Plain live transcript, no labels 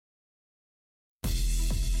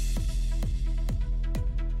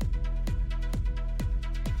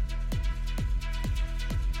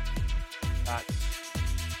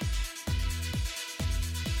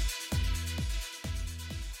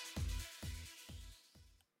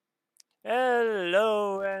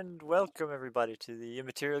Hello and welcome everybody to the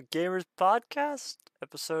Immaterial Gamers podcast,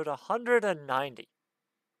 episode 190.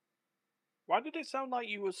 Why did it sound like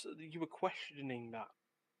you were questioning that?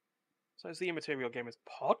 So it's the Immaterial Gamers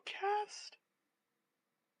podcast?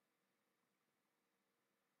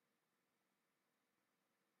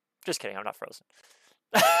 Just kidding, I'm not frozen.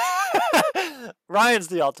 Ryan's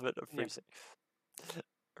the ultimate of Yeah. freezing.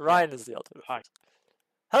 Ryan is the ultimate of Hi. freezing.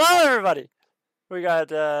 Hello everybody! We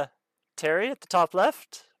got Terry at the top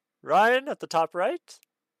left, Ryan at the top right,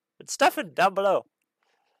 and Stefan down below.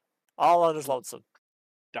 All on his lonesome.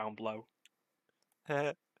 Down below.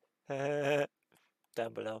 Down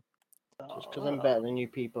below. Just because I'm better than you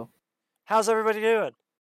people. How's everybody doing?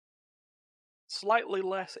 Slightly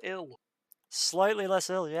less ill. Slightly less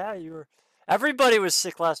ill, yeah, you were. Everybody was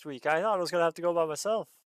sick last week. I thought I was gonna have to go by myself.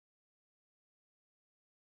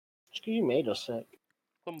 Just because you made us sick.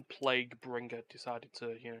 Some plague bringer decided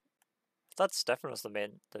to, I thought Stefan was the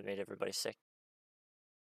man that made everybody sick.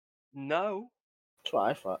 No. That's what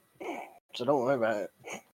I thought. So don't worry about it.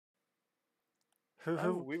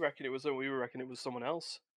 No, we reckon it was someone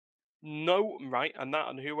else. No, right, and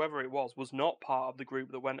whoever it was not part of the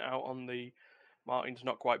group that went out on the Martin's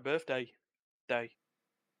Not Quite birthday day.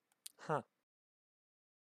 Huh.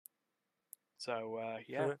 So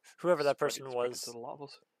yeah. Whoever that person was. A lot of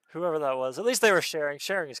us. Whoever that was. At least they were sharing.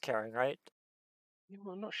 Sharing is caring, right? Yeah,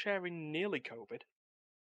 well, not sharing nearly COVID.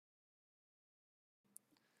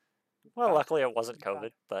 Well, luckily it wasn't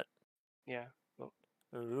COVID, but. Yeah. Well,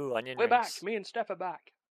 ooh, onion we're rings. back. Me and Steph are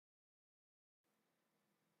back.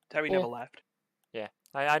 Terry never left. Yeah,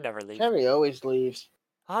 I never leave. Terry always leaves.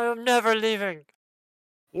 I am never leaving.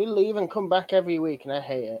 You leave and come back every week, and I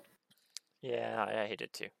hate it. Yeah, I hate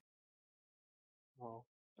it too.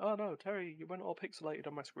 Oh no, Terry, you went all pixelated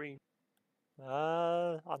on my screen.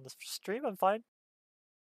 On the stream, I'm fine.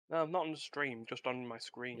 No, not on the stream, just on my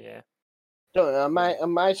screen. Yeah. Don't know,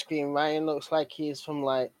 on my screen, Ryan looks like he's from,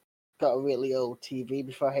 got a really old TV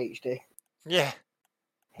before HD. Yeah.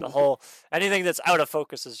 The whole, anything that's out of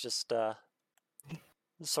focus is just,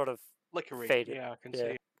 sort of flickery. Faded. Yeah, I can see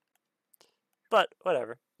it. But,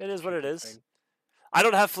 whatever. It is what it is. I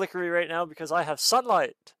don't have flickery right now because I have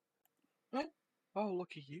sunlight. Oh,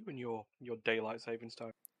 look at you and your daylight savings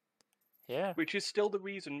time. Yeah. Which is still the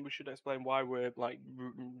reason we should explain why we're,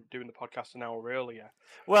 doing the podcast an hour earlier.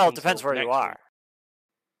 Well, it depends where you are.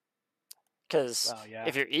 Because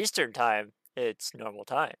if you're Eastern time, it's normal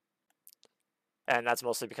time. And that's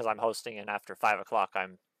mostly because I'm hosting, and after 5 o'clock,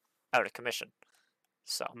 I'm out of commission.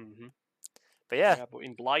 So. Mm-hmm. But yeah. Yeah, but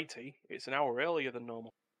in Blighty, it's an hour earlier than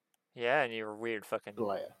normal. Yeah, and your weird fucking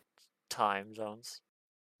time zones.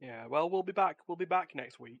 Yeah, well, we'll be back. We'll be back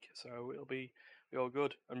next week, so it'll be all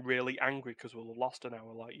good. I'm really angry because we'll have lost an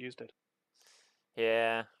hour like you did.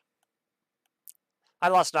 Yeah. I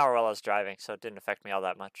lost an hour while I was driving, so it didn't affect me all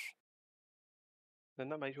that much. Then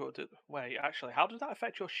that made you... Wait, actually, how does that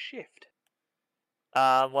affect your shift?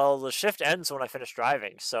 Well, the shift ends when I finish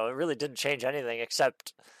driving, so it really didn't change anything,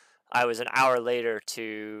 except I was an hour later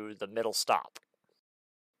to the middle stop.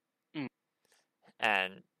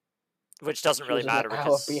 And... which doesn't really matter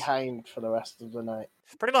because... an hour behind for the rest of the night.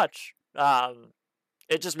 Pretty much.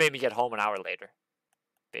 It just made me get home an hour later,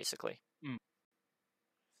 basically.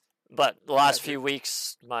 But the last few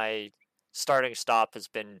weeks, my starting stop has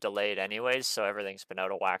been delayed anyways, so everything's been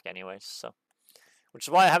out of whack anyways, so... which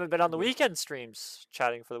is why I haven't been on the weekend streams,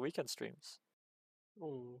 chatting for the weekend streams.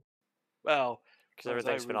 Well... because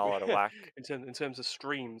everything's been all out of whack. In terms of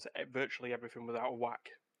streams, virtually everything was out of whack.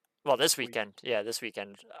 Well, this weekend. Yeah, this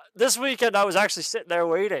weekend. This weekend I was actually sitting there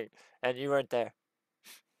waiting, and you weren't there.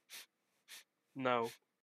 No.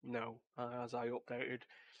 As I updated,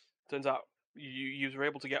 turns out you were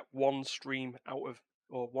able to get one stream out of,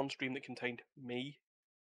 or one stream that contained me,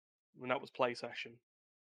 and that was Play Session,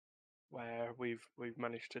 where we've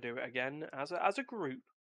managed to do it again as a group.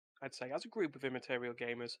 I'd say as a group of Immaterial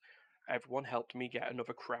Gamers, everyone helped me get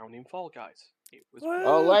another crown in Fall Guys. It was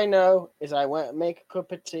all I know is I went to make a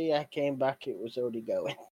cup of tea. I came back, it was already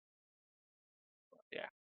going. Yeah.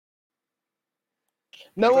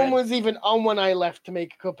 No one was even on when I left to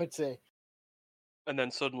make a cup of tea. And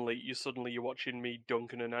then suddenly you're watching me,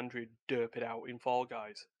 Duncan, and Andrew derp it out in Fall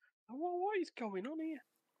Guys. What is going on here?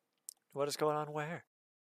 What is going on where?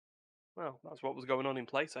 Well, that's what was going on in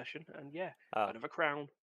Play Session, and yeah, another crown.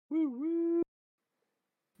 Woo woo!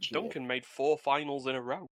 Duncan made 4 finals in a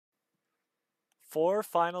row. 4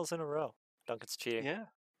 finals in a row. Duncan's cheating. Yeah.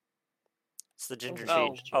 It's the ginger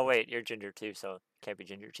cheat. Oh wait, you're ginger too, so it can't be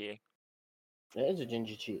ginger cheating. It is a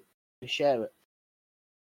ginger cheat. We share it.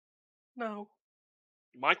 No.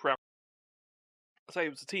 My crown. I say it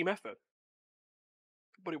was a team effort.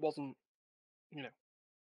 but it wasn't, you know.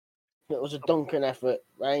 It was a Duncan effort.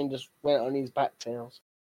 Ryan just went on his back tails.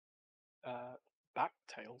 Back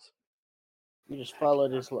tails. You just Heck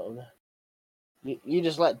followed no. his little. You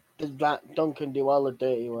just let Duncan do all the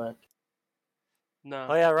dirty work. No.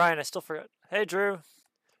 Oh yeah, Ryan, I still forgot. Hey, Drew.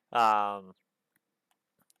 But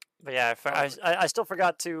yeah, I still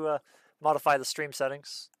forgot to modify the stream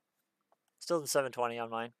settings. Still in 720 on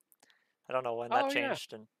mine. I don't know when that Oh, yeah.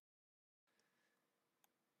 changed. And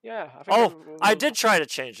Yeah, I think. oh, I did try to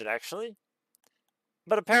change it actually,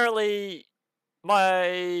 but apparently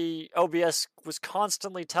my OBS was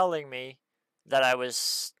constantly telling me that I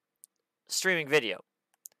was streaming video.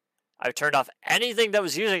 I turned off anything that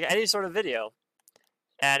was using any sort of video,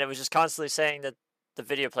 and it was just constantly saying that the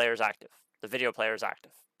video player is active. The video player is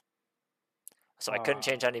active. So I couldn't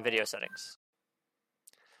change any video settings.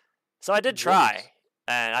 So I did try,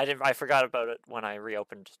 and I forgot about it when I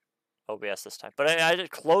reopened OBS this time. But I did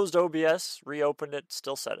closed OBS, reopened it,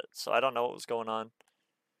 still said it. So I don't know what was going on.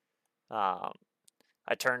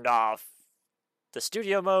 I turned off the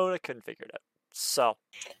studio mode. I couldn't figure it out. So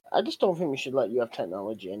I just don't think we should let you have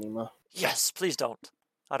technology anymore. yes, please don't.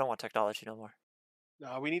 I don't want technology no more.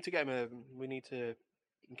 No, we need to get him. We need to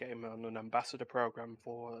get him on an ambassador program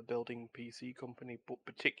for a building PC company, but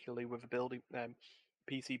particularly with a building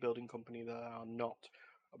PC building company that are not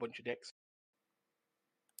a bunch of dicks.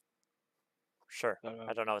 Sure.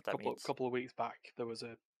 I don't know what that means. Couple of weeks back, there was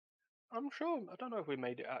a. I'm sure. I don't know if we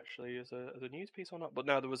made it actually as a news piece or not, but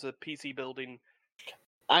no, there was a PC building.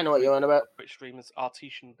 I know what you're on about. Twitch streamers,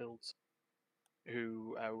 Artesian Builds,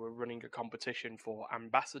 who were running a competition for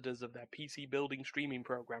ambassadors of their PC building streaming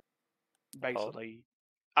program. Basically,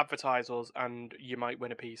 advertise us and you might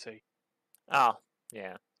win a PC. Oh,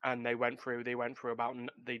 yeah. And they went through about,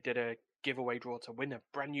 they did a giveaway draw to win a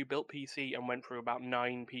brand new built PC and went through about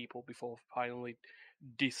 9 people before finally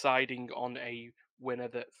deciding on a winner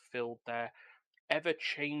that filled their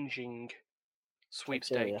ever-changing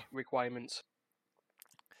sweepstake requirements.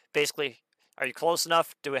 Basically, are you close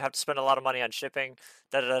enough? Do we have to spend a lot of money on shipping?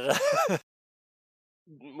 Well,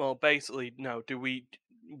 basically, no.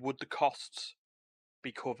 Would the costs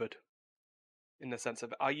be covered? In the sense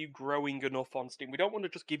of, are you growing enough on Steam? We don't want to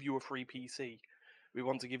just give you a free PC. We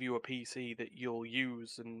want to give you a PC that you'll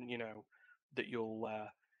use, and that you'll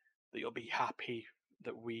be happy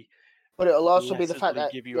that we. But it'll also be the fact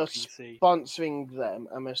that give you you're a PC. sponsoring them.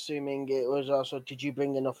 I'm assuming it was also, did you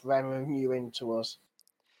bring enough revenue into us?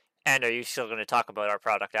 And are you still going to talk about our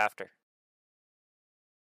product after?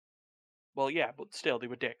 Well, yeah, but still, they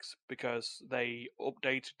were dicks because they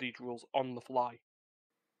updated these rules on the fly.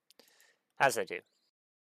 As they do.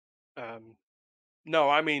 No,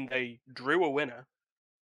 I mean they drew a winner,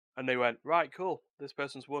 and they went, right, cool, this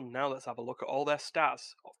person's won. Now let's have a look at all their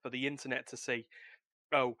stats for the internet to see.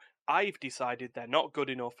 Oh, I've decided they're not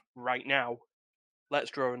good enough right now.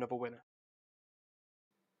 Let's draw another winner.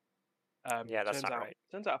 Yeah, that's not right.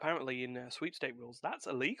 Turns out apparently in sweepstake rules, that's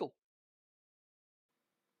illegal.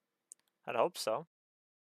 I'd hope so.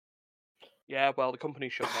 Yeah, well, the company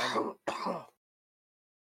shut down.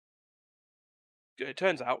 It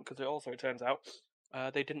turns out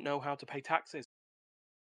they didn't know how to pay taxes.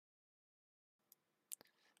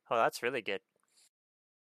 Oh, that's really good.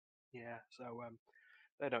 Yeah, so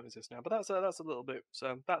they don't exist now. But that's a little bit.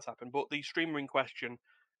 So that's happened. But the streamer in question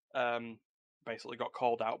basically got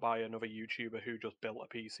called out by another YouTuber who just built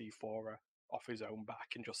a PC for her off his own back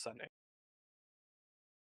and just sent it.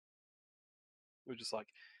 We're just like,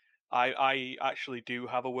 I actually do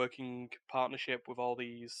have a working partnership with all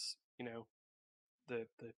these, the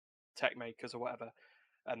tech makers or whatever,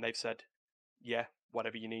 and they've said, yeah,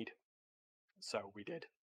 whatever you need. So we did.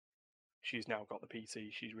 She's now got the PC.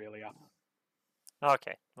 She's really happy.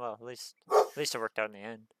 Okay, well, at least it worked out in the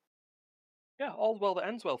end. Yeah, all well that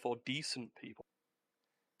ends well for decent people.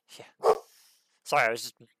 Yeah. Sorry, I was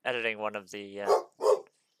just editing one of the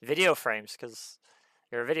video frames because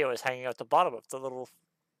your video is hanging out the bottom of the little.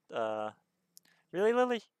 Really,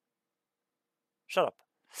 Lily? Shut up.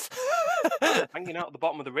 Hanging out at the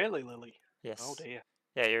bottom of the really, Lily? Yes. Oh dear.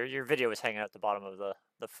 Yeah, your video is hanging out at the bottom of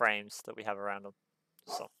the frames that we have around them.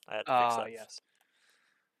 So I had to fix that. Yes.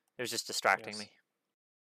 It was just distracting me.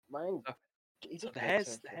 Mine. So the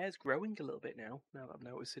hair's growing a little bit now. Now that I'm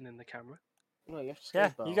noticing in the camera. No, you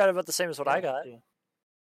have to you got about the same as what I got.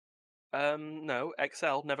 No,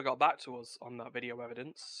 Excel never got back to us on that video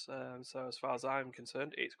evidence. So as far as I'm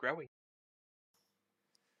concerned, it's growing.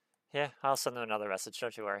 Yeah, I'll send them another message.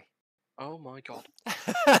 Don't you worry. Oh my god.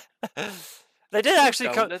 They did actually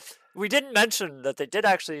we didn't mention that they did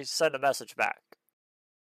actually send a message back.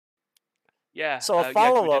 Yeah, So a yeah, 'cause we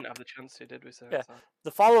follow didn't up, have the chance to, did we? So, yeah, so.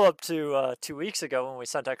 the follow up to 2 weeks ago when we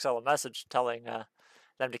sent XL a message telling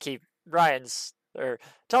them to keep Ryan's or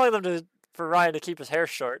telling them to for Ryan to keep his hair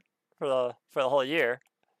short for the whole year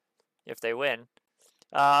if they win.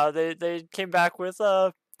 They came back with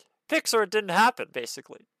pics or it didn't happen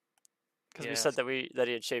basically because we said Yes. that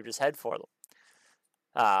he had shaved his head for them.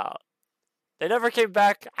 They never came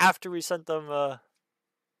back after we sent them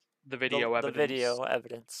The video the evidence, video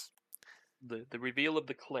evidence. the reveal of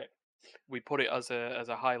the clip. We put it as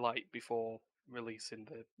a highlight before releasing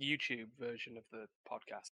the YouTube version of the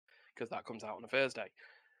podcast because that comes out on a Thursday.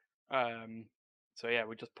 So yeah,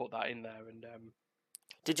 we just put that in there, and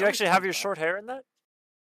Did no you actually have response your back. short hair in that?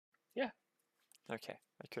 Yeah, Okay,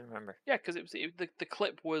 I couldn't remember. yeah, because the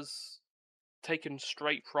clip was taken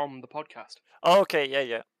straight from the podcast. Oh, okay,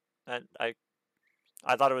 yeah. And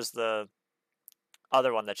I thought it was the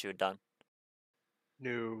other one that you had done.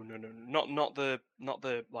 No, not the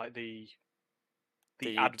like the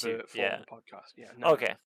The YouTube, advert for yeah. the podcast. Yeah, no.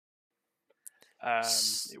 Okay.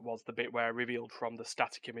 It was the bit where I revealed from the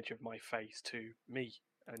static image of my face to me,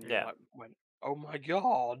 and you Yeah. like went, "Oh my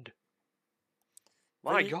god,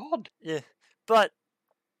 my But god!" yeah, but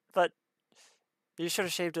you should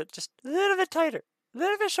have shaved it just a little bit tighter, a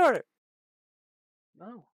little bit shorter.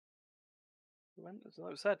 No, as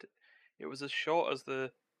I said, it was as short as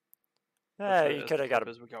the You could have got clip a,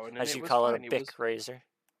 as we're going, and as it you was call it, a fine. It Bic was razor.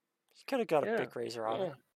 You could have got a yeah, Bic razor on it.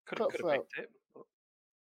 Yeah, could have cutthroat. picked it, but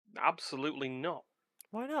absolutely not.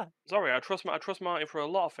 Why not? Sorry, I trust Martin for a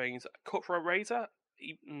lot of things. Cutthroat razor,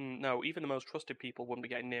 no, even the most trusted people wouldn't be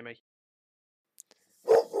getting near me.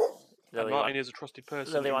 And Lily, Martin is a trusted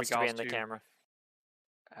person Lily in wants to be regards in the to. camera.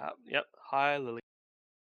 Yep. Hi, Lily.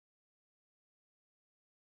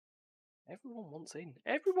 Everyone wants in.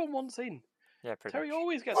 Everyone wants in. Yeah, pretty Terry much.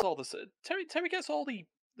 always gets all the Terry gets all the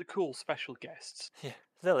cool special guests. Yeah,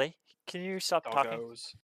 Lily, can you stop talking?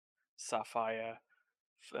 Doggos, Sapphire,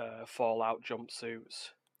 Fallout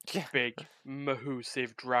jumpsuits, Yeah. big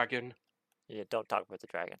mahoosive dragon. Yeah, don't talk about the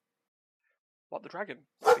dragon. What the dragon?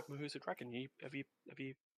 Big mahoosive dragon. Have you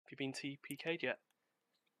been TPK'd yet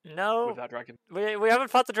No, with that dragon? we haven't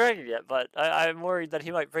fought the dragon yet, but I'm worried that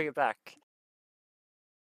he might bring it back.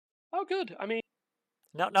 Oh, good. I mean,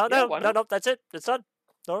 No, why not? that's it. It's done.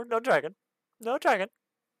 No dragon. No dragon.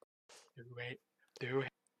 Do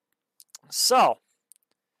it. So,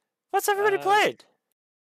 what's everybody played?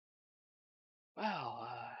 Well,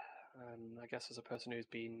 I guess as a person who's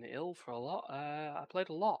been ill for a lot, I played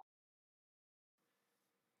a lot.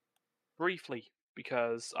 Briefly,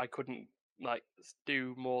 because I couldn't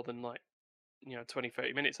do more than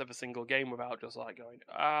 20-30 minutes of a single game without just going,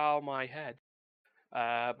 "Oh, my head."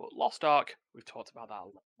 But Lost Ark, we've talked about that a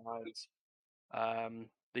lot of times.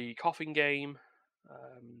 The coughing game,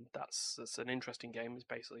 that's an interesting game. It's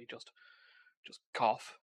basically just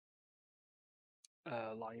cough,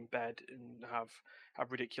 lie in bed and have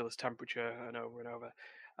ridiculous temperature and over.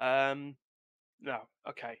 No,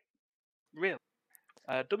 okay, really.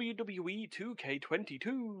 WWE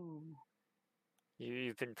 2K22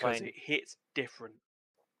 You've been because playing. it hits different.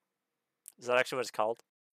 Is that actually what it's called?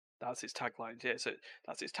 That's its tagline. Yeah, so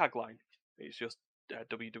that's its tagline. It's just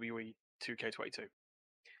WWE 2K22.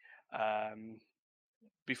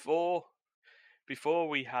 Before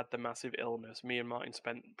we had the massive illness, me and Martin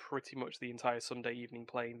spent pretty much the entire Sunday evening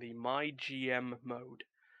playing the My GM mode.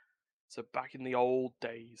 So back in the old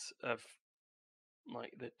days of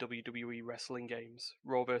the WWE wrestling games,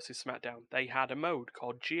 Raw versus SmackDown, they had a mode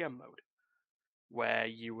called GM mode, where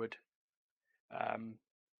you would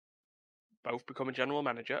both become a general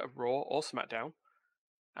manager of Raw or SmackDown,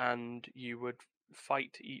 and you would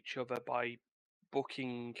fight each other by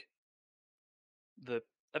booking the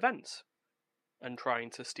events and trying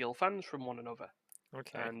to steal fans from one another.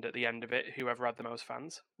 Okay. And at the end of it, whoever had the most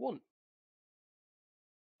fans won.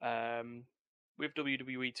 With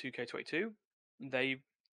WWE 2K22, they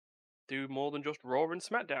do more than just Raw and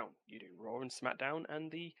SmackDown. You do Raw and SmackDown and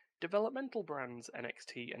the developmental brands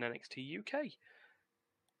NXT and NXT UK,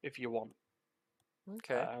 if you want.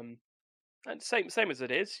 Okay. And same as it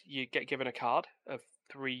is, you get given a card of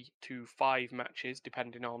 3 to 5 matches,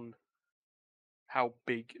 depending on how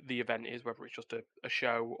big the event is, whether it's just a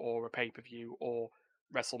show or a pay-per-view or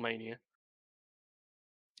WrestleMania.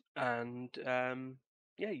 And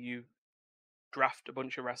you draft a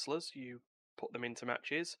bunch of wrestlers, you put them into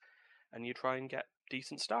matches, and you try and get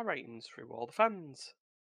decent star ratings through all the fans,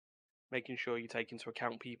 making sure you take into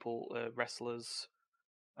account people, wrestlers,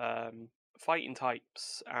 fighting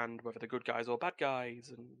types, and whether they're good guys or bad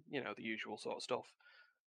guys, and the usual sort of stuff.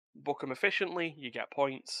 Book them efficiently, you get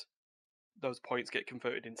points. Those points get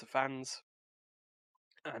converted into fans.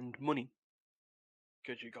 and money,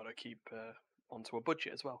 because you got to keep onto a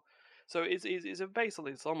budget as well. So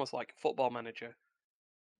basically it's almost like Football Manager,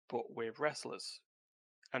 but with wrestlers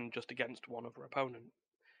and just against one other opponent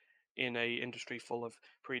in a industry full of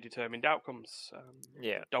predetermined outcomes.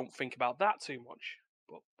 Yeah. Don't think about that too much,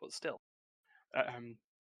 but still, um,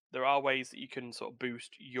 there are ways that you can sort of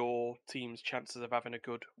boost your team's chances of having a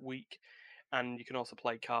good week, and you can also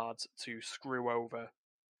play cards to screw over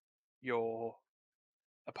your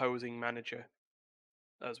opposing manager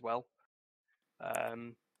as well.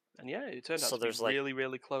 And yeah, it turned out So to be there's like really,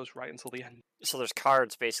 really close right until the end. so there's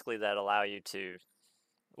cards basically that allow you to.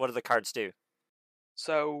 What do the cards do?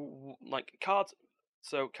 So, like cards,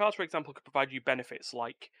 cards, for example, could provide you benefits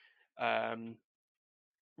like um,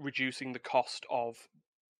 reducing the cost of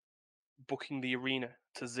booking the arena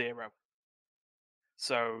to zero,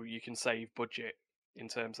 so you can save budget in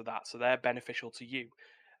terms of that. So they're beneficial to you.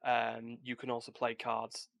 You can also play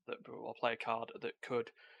cards or play a card that could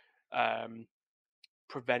um,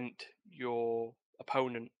 prevent your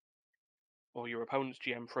opponent or your opponent's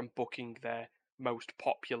GM from booking their most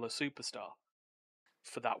popular superstar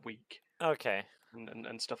for that week Okay.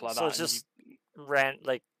 and stuff like So that. it's just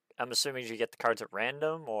like I'm assuming you get the cards at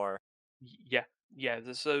random or Yeah, yeah.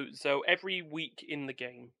 So every week in the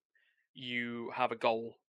game, you have a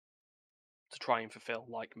goal to try and fulfill,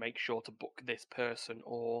 like make sure to book this person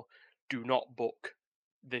or do not book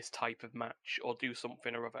this type of match or do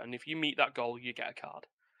something or other. And if you meet that goal, you get a card.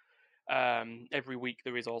 Every week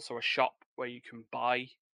there is also a shop where you can buy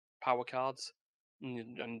power cards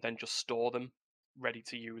and then just store them ready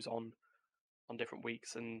to use on different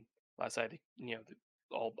weeks. And like I said, they're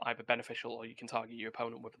all either beneficial or you can target your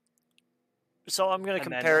opponent with them. so I'm gonna And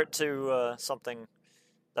then compare it to something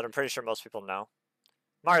that I'm pretty sure most people know.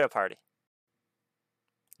 Mario Party.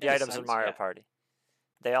 The in a items in sense, Mario yeah, Party.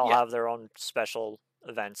 They all yeah, have their own special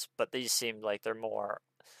events, but these seem like they're more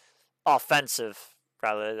offensive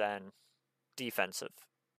rather than defensive.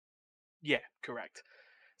 yeah, correct.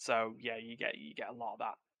 So yeah, you get a lot of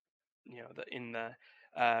that, that in there,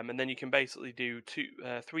 and then you can basically do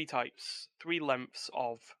three lengths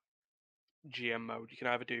of GM mode. You can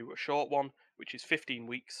either do a short one, which is 15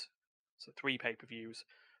 weeks, so 3 pay-per-views,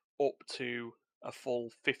 up to a full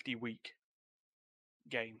 50-week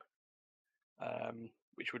game,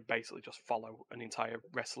 which would basically just follow an entire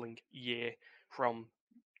wrestling year from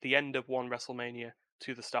the end of one WrestleMania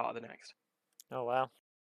to the start of the next. Oh wow.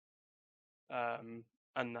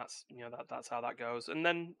 And that's that's how that goes. And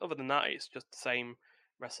then other than that, it's just the same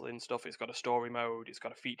wrestling stuff. It's got a story mode. It's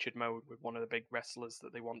got a featured mode with one of the big wrestlers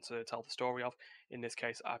that they want to tell the story of. In this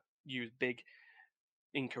case, I use big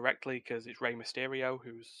incorrectly because it's Rey Mysterio,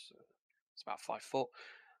 who's it's about 5 foot,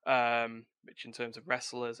 which in terms of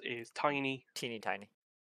wrestlers is tiny. Teeny tiny.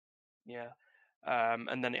 Yeah.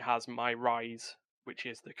 And then it has My Rise, which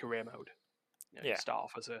is the career mode. You Yeah. start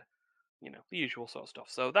off as the usual sort of stuff.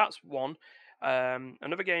 So that's one.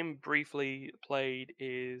 Another game briefly played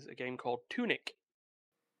is a game called Tunic.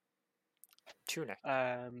 Tunic.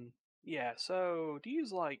 Yeah. So do you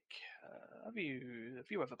like? Have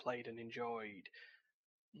you ever played and enjoyed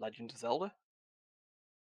Legend of Zelda?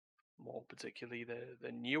 More particularly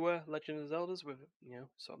the newer Legend of Zeldas with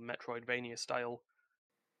sort of Metroidvania style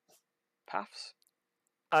paths.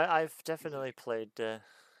 I've definitely played uh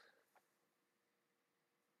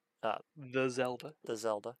The Zelda. the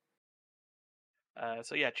Zelda.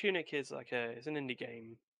 So yeah, Tunic is it's an indie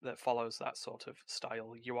game that follows that sort of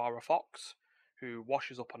style. You are a fox who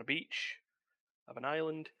washes up on a beach of an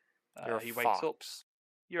island. You're a He wakes up. fox.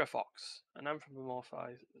 You're a fox, an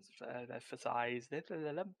anthropomorphized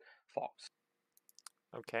fox,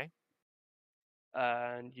 Okay.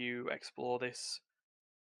 and you explore this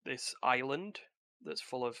island that's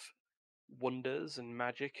full of wonders and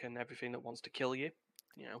magic and everything that wants to kill you.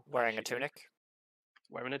 Wearing As a you do, tunic.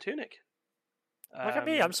 wearing a tunic. Look at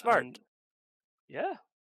me, I'm smart. And yeah,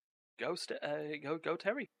 go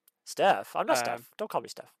Terry. Steph. I'm not Um, Steph. Don't call me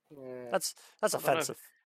Steph. Yeah. That's I don't know. offensive.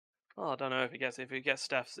 I don't know if it gets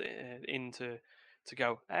Steph's in to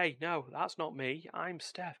go. Hey, no, that's not me. I'm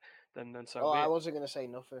Steph. Then so Oh, be I it. wasn't gonna say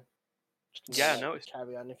nothing. Just gonna Yeah, let no, you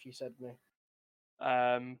carry on if you said me.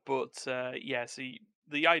 but yeah. See,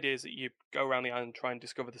 the idea is that you go around the island, try and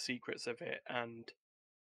discover the secrets of it, and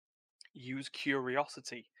use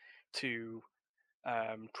curiosity to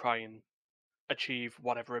try and achieve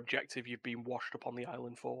whatever objective you've been washed up on the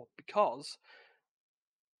island for. Because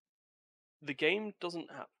the game doesn't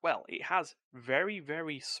have, well, it has very,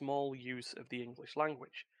 very small use of the English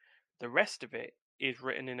language. The rest of it is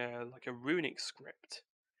written in a runic script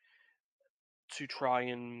to try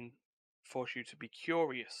and force you to be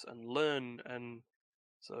curious and learn and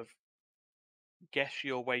sort of guess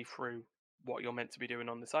your way through what you're meant to be doing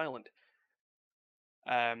on this island.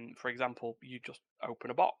 For example, you just open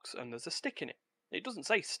a box and there's a stick in it. It doesn't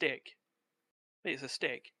say stick, it's a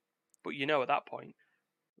stick. But you know at that point,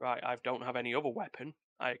 right, I don't have any other weapon.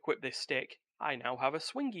 I equip this stick. I now have a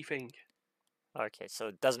swingy thing. Okay, so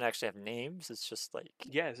it doesn't actually have names. It's just like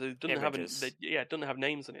Yeah, so it doesn't images. it doesn't have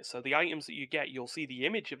names in it. So the items that you get, you'll see the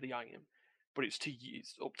image of the item, but it's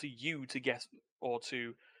up to you to guess or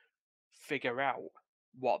to figure out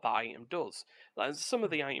what that item does. Like, some of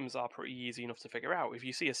the items are pretty easy enough to figure out. If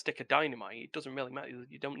you see a stick of dynamite, it doesn't really matter.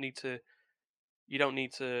 You don't need to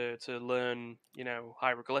learn,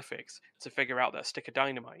 hieroglyphics to figure out that a stick of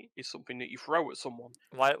dynamite is something that you throw at someone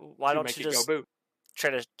Why to don't make you it go just boom.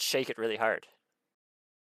 try to shake it really hard?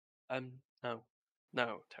 No,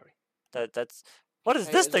 no, Terry. That's what does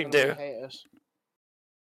this Haters thing gonna be do? haters.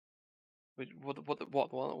 What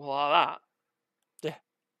like that?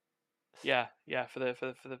 Yeah, Yeah. For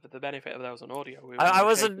the benefit of those on audio, we I were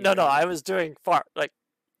wasn't. shaking No, your no, hand. I was doing far like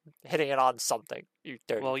hitting it on something. You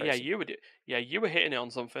dirty Well, yeah, person. you were hitting it on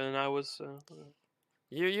something, and I was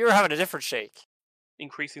You were having a different shake.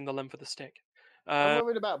 increasing the length of the stick. I'm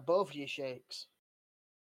worried about both your shakes.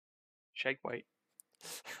 Shake weight.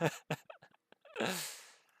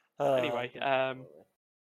 Uh, Anyway,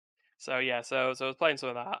 so I was playing some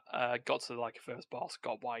of that. Got to like a first boss,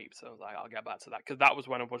 got wiped. So I was like, I'll get back to that because that was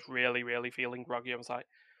when I was really, really feeling groggy. I was like,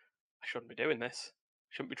 I shouldn't be doing this.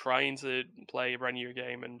 Shouldn't be trying to play a brand new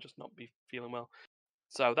game and just not be feeling well.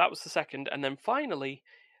 So that was the second, and then finally,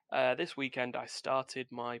 this weekend I started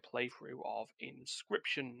my playthrough of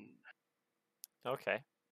Inscription. okay.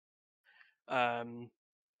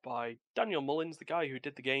 By Daniel Mullins, the guy who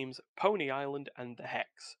did the games Pony Island and The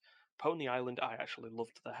Hex. Pony Island, I actually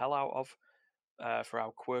loved the hell out of for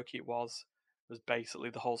how quirky it was. It was basically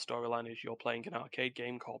the whole storyline is you're playing an arcade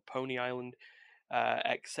game called Pony Island,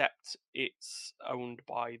 except it's owned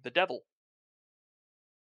by the devil.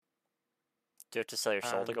 Do you have to sell your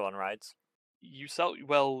soul to go on rides?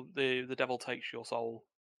 The devil takes your soul,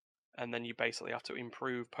 and then you basically have to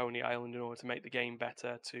improve Pony Island in order to make the game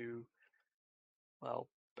better to, well,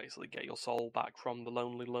 basically get your soul back from the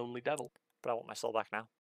lonely, lonely devil. But I want my soul back now.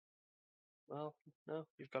 Well, no,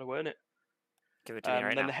 you've got to earn it. Give it to me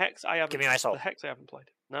right Then now. the Hex I haven't. Give me my soul. The Hex I haven't played.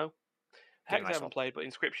 No, Give me Hex my I soul. haven't played, but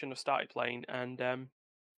Inscription I've started playing, and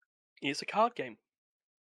it's a card game.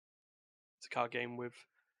 It's a card game with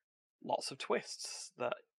lots of twists.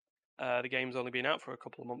 That the game's only been out for a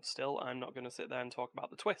couple of months still. I'm not going to sit there and talk about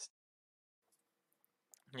the twist.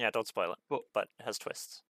 Yeah, don't spoil it. But it has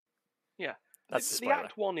twists. Yeah, That's the the spoiler.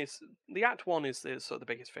 Act One is sort of the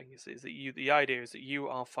biggest thing. Is that the idea is that you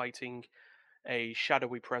are fighting a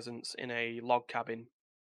shadowy presence in a log cabin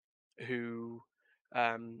who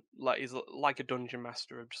is like a dungeon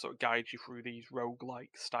master and sort of guides you through these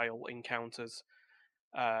roguelike style encounters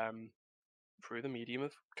through the medium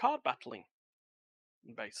of card battling.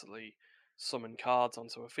 Basically, summon cards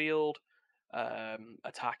onto a field,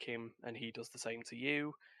 attack him, and he does the same to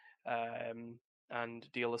you, and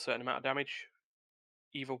deal a certain amount of damage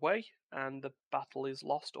either way, and the battle is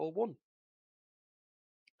lost or won.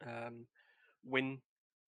 Win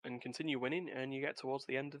and continue winning, and you get towards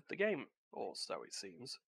the end of the game, or so it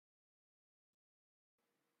seems.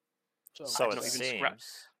 So it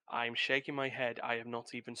seems. I'm shaking my head. I have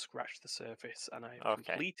not even scratched the surface, and I have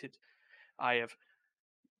Okay.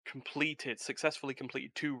 successfully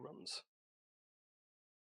completed 2 runs.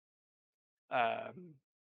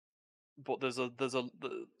 But there's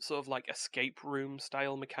the sort of like escape room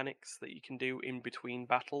style mechanics that you can do in between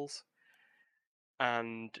battles,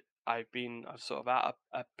 and I've sort of at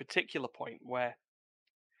a particular point where,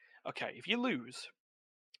 okay, if you lose,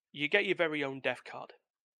 you get your very own death card.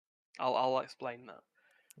 I'll explain that.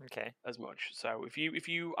 Okay. As much. So if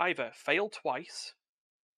you either fail twice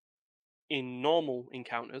in normal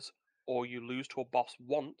encounters, or you lose to a boss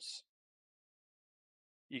once,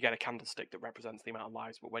 you get a candlestick that represents the amount of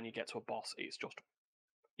lives. But when you get to a boss, it's just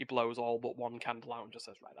he blows all but one candle out and just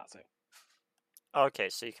says, right, that's it. Okay,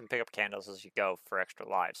 so you can pick up candles as you go for extra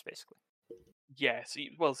lives, basically. Yeah. So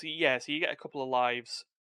you get a couple of lives,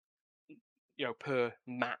 per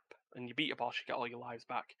map, and you beat a boss, you get all your lives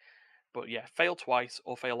back. But yeah, fail twice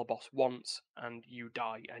or fail a boss once, and you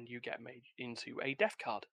die, and you get made into a death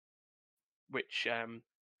card, which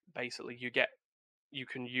basically you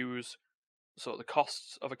can use sort of the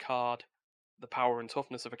costs of a card, the power and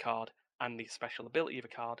toughness of a card, and the special ability of a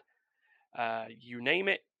card. You name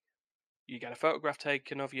it, you get a photograph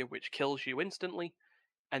taken of you, which kills you instantly,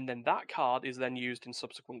 and then that card is then used in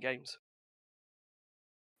subsequent games.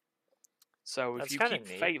 So if That's you kinda keep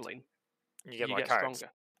neat. failing, You get you more get cards.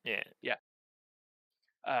 stronger. Yeah.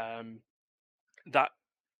 That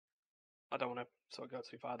I don't want to sort of go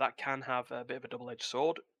too far. That can have a bit of a double-edged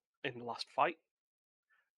sword in the last fight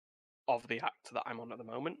of the act that I'm on at the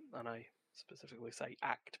moment, and I specifically say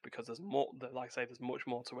act because there's more. Like I say, there's much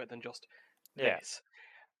more to it than just Yeah. this.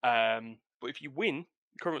 But if you win,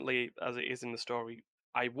 currently as it is in the story,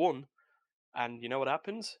 I won, and you know what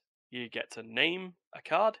happens? You get to name a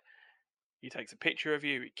card. He takes a picture of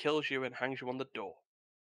you, he kills you, and hangs you on the door.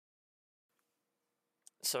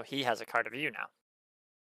 So he has a card of you now.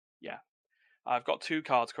 Yeah. I've got 2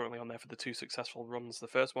 cards currently on there for the 2 successful runs. The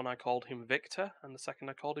first one I called him Victor, and the second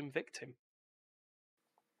I called him Victim.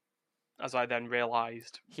 As I then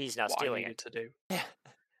realised He's now what I stealing needed it. to do.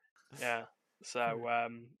 Yeah. So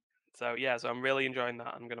I'm really enjoying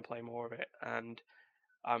that. I'm going to play more of it, and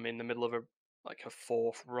I'm in the middle of a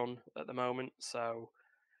 4th run at the moment. So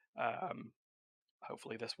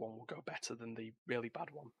hopefully this one will go better than the really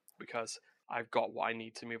bad one, because I've got what I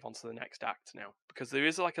need to move on to the next act now. Because there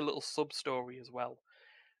is like a little sub story as well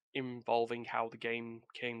involving how the game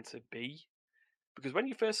came to be. Because when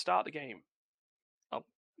you first start the game,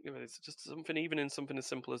 it's just something as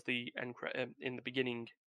simple as the in the beginning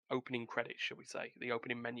opening credits, shall we say, the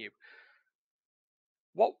opening menu.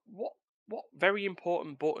 What very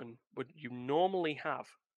important button would you normally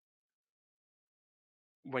have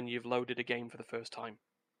when you've loaded a game for the first time?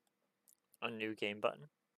 A new game button.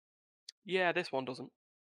 Yeah, this one doesn't.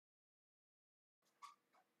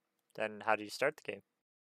 Then how do you start the game?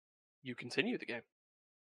 You continue the game.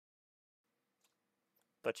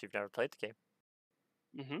 But you've never played the game.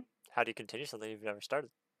 Mm-hmm. How do you continue something you've never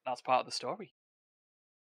started? That's part of the story.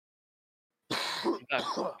 If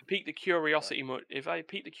I pique the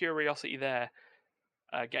curiosity there,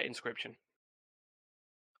 get inscription.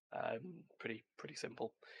 Pretty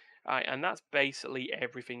simple. And that's basically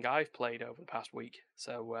everything I've played over the past week.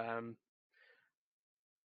 So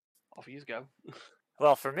off you go.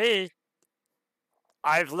 Well, for me,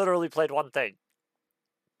 I've literally played one thing.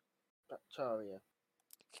 Victoria.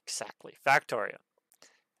 Exactly. Factorio.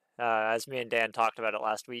 As me and Dan talked about it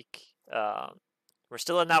last week, we're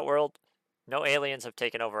still in that world. No aliens have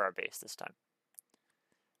taken over our base this time.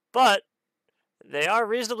 But they are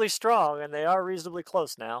reasonably strong, and they are reasonably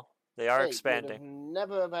close now. They are expanding. Would have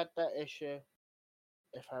never have had that issue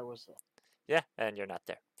if I was there. Yeah, and you're not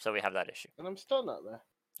there. So we have that issue. And I'm still not there.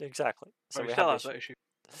 Exactly. So We we still have have the that issue.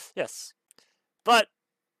 Yes. But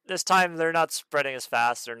this time they're not spreading as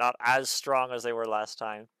fast. They're not as strong as they were last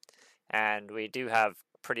time. And we do have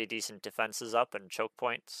pretty decent defenses up and choke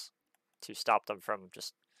points to stop them from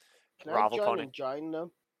just Can I Ravel join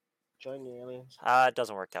them? Join the aliens? It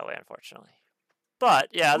doesn't work that way, unfortunately. But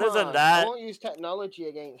yeah, Come other than on, that, I won't use technology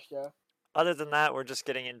against you. we're just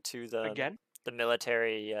getting into Again? the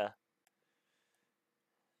military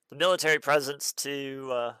presence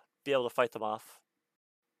to be able to fight them off.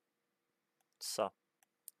 So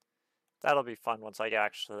that'll be fun once I get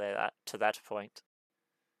actually to that point.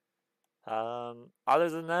 Other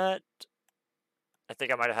than that, I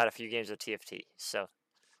think I might have had a few games of TFT, so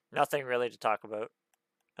nothing really to talk about.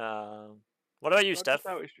 What about you, Steph?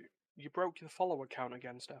 I just noticed you broke the follower count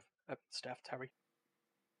again, Terry.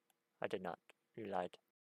 I did not. You lied.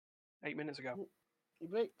 8 minutes ago. He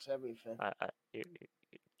breaks everything.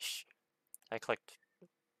 Shh. I clicked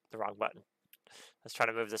the wrong button. I was trying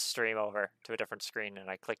to move the stream over to a different screen, and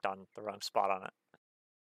I clicked on the wrong spot on it.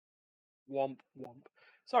 Womp womp.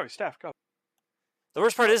 Sorry, Steph, go. The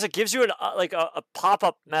worst part is it gives you a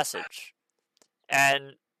pop-up message,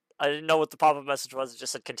 and I didn't know what the pop-up message was. It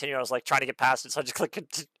just said continue. I was like trying to get past it, so I just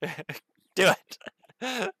clicked do it.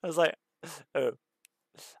 I was like, oh,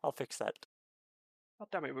 I'll fix that. God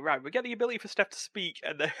damn it, we're right. We get the ability for Steph to speak,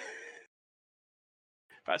 and then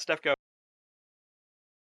right, Steph, go.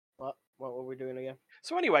 What were we doing again?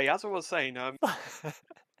 So anyway, as I was saying,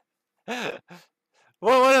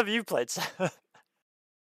 what have you played?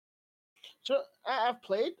 So I've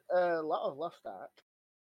played a lot of Lost Ark.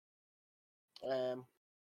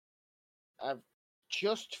 I've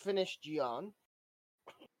just finished Yon.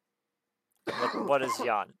 What is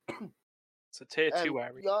Yon? It's a tier 2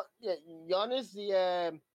 area. Yon is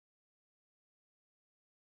the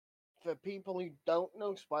for people who don't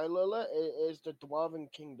know, spoiler alert, it is the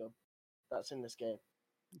Dwarven Kingdom that's in this game.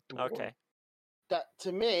 Okay. That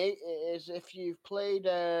to me is, if you've played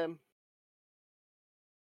of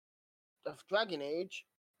Dragon Age,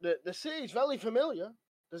 the city is very familiar,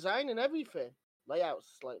 design and everything.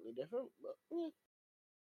 Layout's slightly different, but yeah.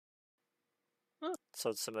 So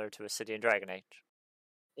it's similar to a city in Dragon Age.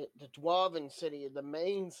 The Dwarven city, the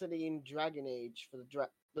main city in Dragon Age for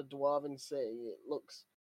the Dwarven city, it looks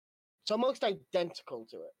It's almost identical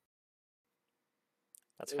to it.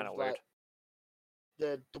 That's It kind of was weird. like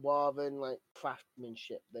the dwarven like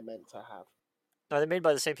craftsmanship they meant to have. Are they made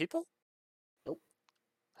by the same people? Nope.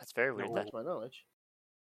 That's very weird. No. Then. To my knowledge.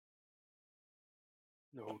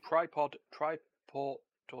 No, Tripod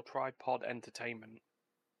Entertainment,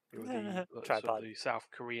 who are the sort Tripod. of the South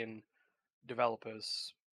Korean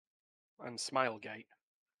developers, and Smilegate.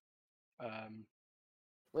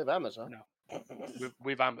 With Amazon. No,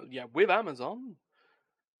 with Amazon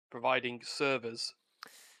providing servers.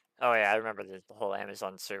 Oh yeah, I remember the whole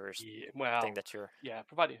Amazon servers Yeah, well, thing that you're. yeah,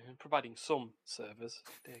 providing some servers.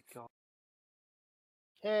 Dear God.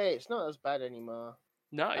 Hey, it's not as bad anymore.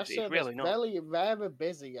 No, That it's server's really not. very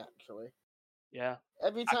busy actually. Yeah.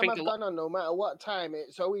 Every I time think I've a lot- gone on, no matter what time,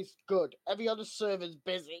 it's always good. Every other server's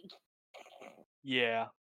busy. Yeah.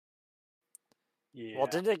 Yeah. Well,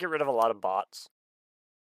 didn't they get rid of a lot of bots?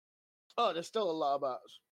 Oh, there's still a lot of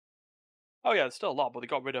bots. Oh yeah, there's still a lot, but they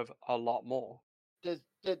got rid of a lot more. There's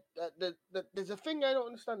a thing I don't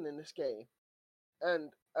understand in this game,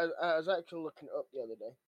 and I was actually looking it up the other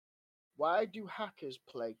day. Why do hackers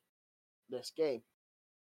play this game?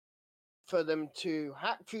 For them to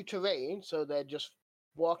hack through terrain, so they're just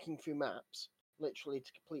walking through maps, literally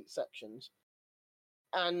to complete sections,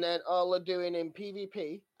 and then all they're doing in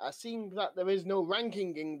PvP. I seen that there is no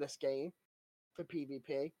ranking in this game for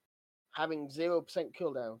PvP, having 0%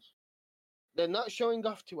 cooldowns. They're not showing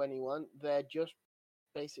off to anyone. They're just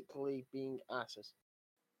basically being asses.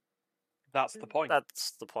 That's the point.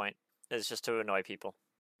 That's the point. It's just to annoy people.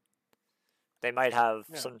 They might have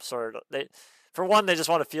Yeah. some sort of for one, they just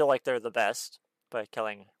want to feel like they're the best by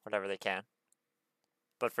killing whatever they can.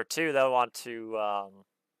 But for two, they'll want to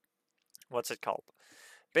what's it called?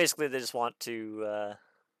 Basically, they just want to.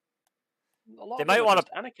 A lot They of might them are wanna-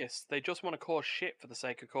 just anarchists. They just want to cause shit for the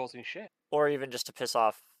sake of causing shit. Or even just to piss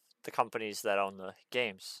off the companies that own the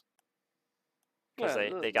games because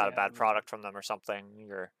they got a bad product from them or something,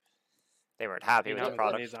 or they weren't happy with the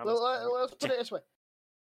product. Let's put it this way.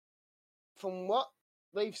 From what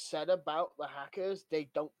they've said about the hackers, they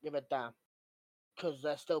don't give a damn. Because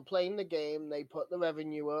they're still playing the game, they put the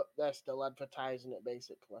revenue up, they're still advertising it,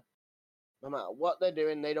 basically. No matter what they're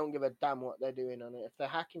doing, they don't give a damn what they're doing on it. If they're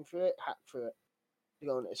hacking through it, hack through it.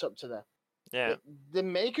 It's up to them. Yeah. The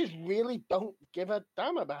makers really don't give a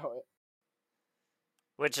damn about it.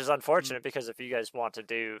 Which is unfortunate because if you guys want to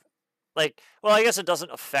do, well, I guess it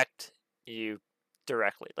doesn't affect you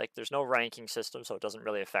directly. Like, there's no ranking system, so it doesn't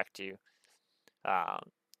really affect you.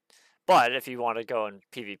 But if you want to go in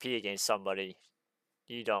PvP against somebody,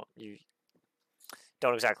 you don't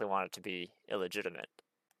exactly want it to be illegitimate.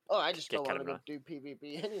 Oh, I just don't want to go do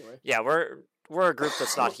PvP anyway. Yeah, we're a group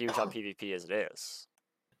that's not huge on PvP as it is.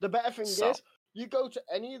 The better thing is, you go to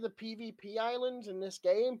any of the PvP islands in this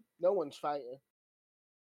game, no one's fighting.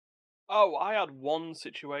 Oh, I had one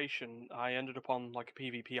situation. I ended up on like a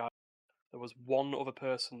PvP island. There was one other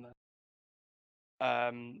person there.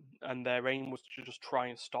 And their aim was to just try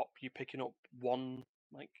and stop you picking up one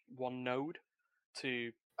node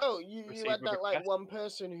to. Oh, you had that like one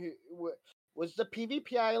person who was the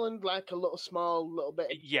PvP island like a little bit.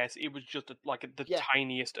 Yes, it was just the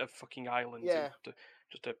tiniest of fucking islands. Yeah.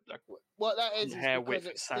 Just a what that is because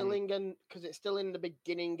it's still in the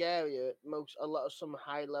beginning area. A lot of some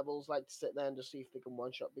high levels like to sit there and just see if they can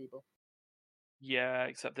one shot people. Yeah,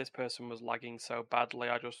 except this person was lagging so badly.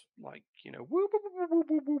 I just whoop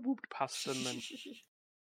past them, and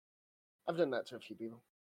I've done that to a few people.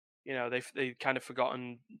 They've kind of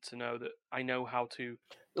forgotten to know that I know how to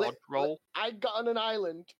dodge roll. I got on an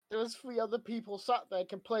island. There was 3 other people sat there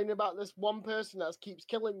complaining about this one person that keeps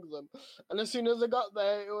killing them. And as soon as I got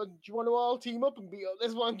there, it was, do you want to all team up and beat up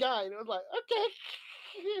this one guy? And it was like, okay.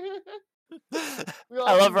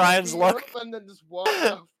 I love Ryan's luck. And then just walk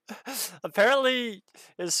off. Apparently,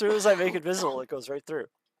 as soon as I make it visible, it goes right through.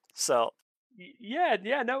 So. Yeah,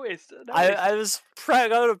 no, I was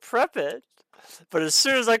going to prep it, but as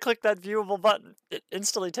soon as I click that viewable button, it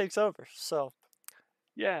instantly takes over. So.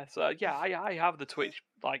 Yeah, I have the Twitch,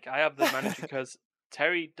 I have the manager because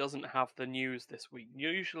Terry doesn't have the news this week.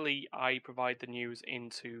 Usually, I provide the news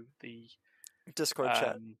into the Discord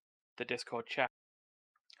chat. The Discord chat.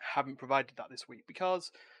 Haven't provided that this week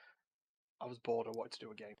because I was bored. I wanted to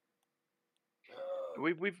do a game.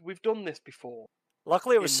 We've done this before.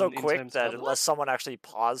 Luckily, it was so quick that unless someone actually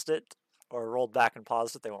paused it or rolled back and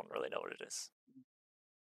paused it, they won't really know what it is.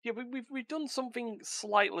 Yeah, we've done something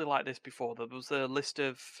slightly like this before. There was a list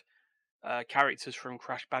of characters from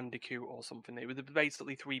Crash Bandicoot or something. It was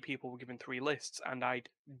basically 3 people were given 3 lists, and I'd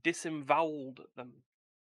disemboweled them,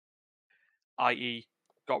 i.e.,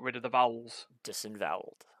 got rid of the vowels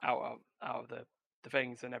Disemvoweled. out of the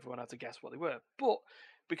things, and everyone had to guess what they were. But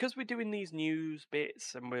because we're doing these news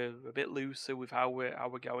bits and we're a bit looser with how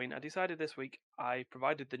we're going, I decided this week I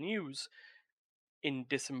provided the news in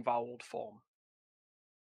disemboweled form.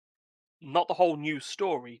 Not the whole news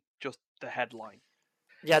story, just the headline.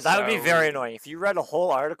 Yeah, that would be very So- annoying. If you read a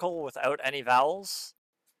whole article without any vowels,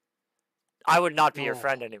 I would not be your Oh.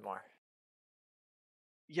 friend anymore.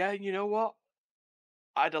 Yeah, you know what?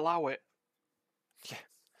 I'd allow it. Yeah.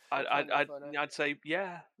 I'd say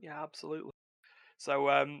yeah, absolutely. So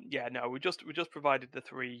no, we just provided the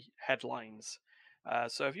three headlines.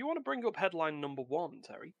 So if you want to bring up headline number 1,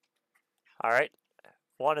 Terry, All right,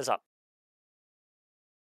 one is up.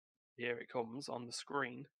 here it comes on the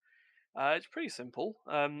screen. It's pretty simple.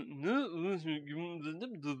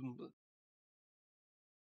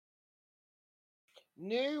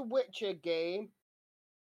 New Witcher game.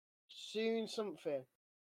 Soon something.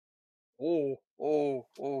 Okay,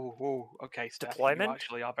 Steph, you Deployment?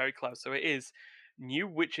 actually are very close. So it is new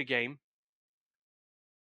Witcher game.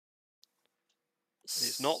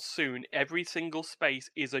 It's not soon. Every single space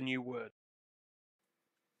is a new word.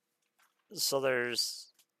 So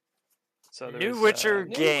there's So New Witcher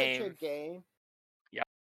New game. Witcher game. Yeah.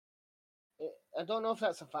 I don't know if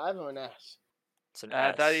that's a 5 or an S. It's an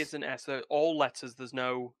S. That is an S. So all letters. There's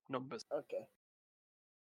no numbers. Okay.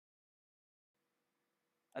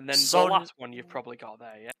 And then So the last one you've probably got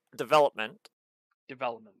there, yeah. Development.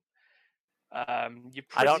 Development. You've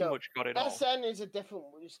I don't- pretty much got it all. SN is a different.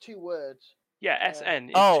 It's 2 words. Yeah, SN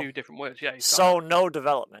is Oh. 2 different words. Yeah. So no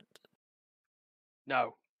development.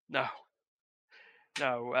 No.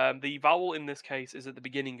 The vowel in this case is at the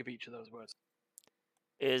beginning of each of those words.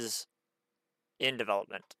 Is in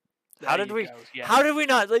development. There How did you we? go, yeah. How did we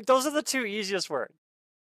not? Like those are the 2 easiest words.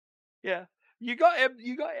 Yeah, you got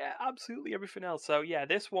absolutely everything else. So yeah,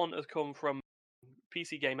 this one has come from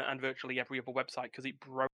PC Gamer and virtually every other website because it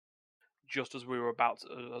broke just as we were about to,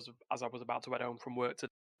 as I was about to head home from work.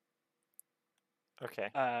 Okay.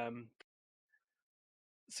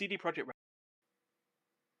 CD Projekt Red.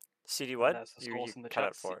 CD what? There's the You source in the cut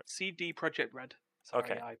chat. it for it. CD Projekt Red. Sorry,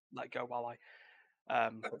 Okay. I let go while I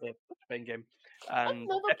put the main game. I've And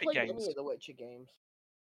never Epic played Games. any of the Witcher games.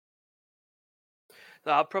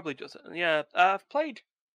 I'll probably just I've played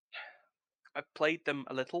them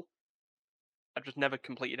a little. I've just never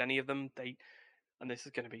completed any of them. And this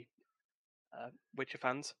is going to be Witcher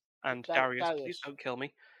fans and Darius, please don't kill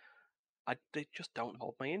me. They just don't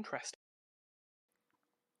hold my interest.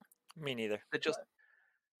 Me neither. They're just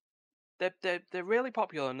they're really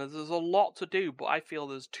popular and there's a lot to do, but I feel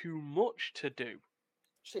there's too much to do.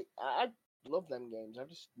 See, I love them games. I've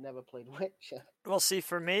just never played Witcher. Well, see,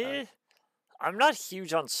 for me, I'm not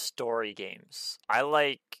huge on story games. I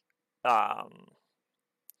like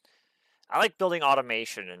building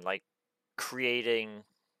automation and like creating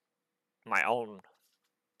my own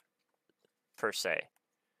per se.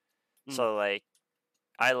 So like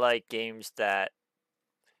I like games that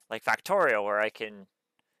like Factorio where I can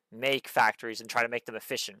make factories and try to make them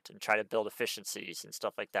efficient and try to build efficiencies and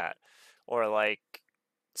stuff like that. Or like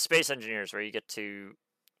Space Engineers where you get to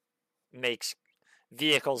make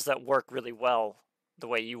vehicles that work really well the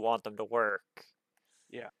way you want them to work.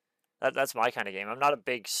 Yeah. That's my kind of game. I'm not a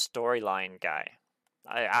big storyline guy.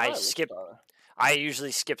 I skip. I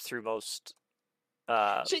usually skip through most.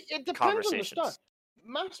 See, it depends on the conversations. story.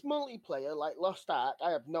 Mass multiplayer like Lost Ark, I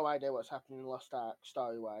have no idea what's happening in Lost Ark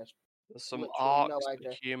story wise. There's some Literally arcs, no the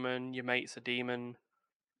idea. human, your mate's a demon.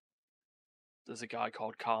 There's a guy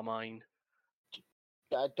called Carmine.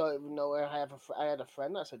 I don't even know where I have I had a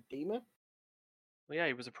friend that's a demon. Well, yeah,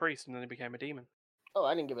 he was a priest and then he became a demon. Oh,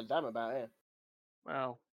 I didn't give a damn about him.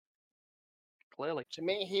 Well, clearly. To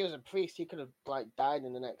me, he was a priest. He could have like died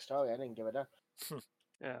in the next story. I didn't give a damn.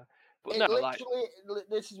 Yeah, but It no, literally,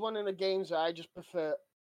 this is one of the games that I just prefer.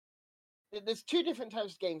 There's 2 different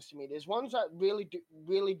types of games to me. There's ones that really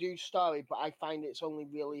do story, but I find it's only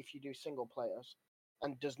really if you do single players,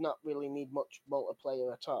 and does not really need much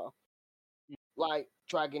multiplayer at all. Like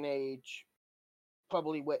Dragon Age,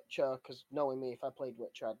 probably Witcher, because knowing me, if I played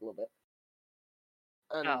Witcher, I'd love it.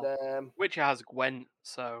 And Witcher has Gwent,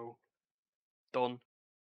 so done.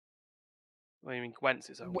 I mean, Gwent's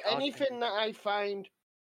its own. Anything that I find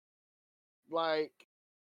like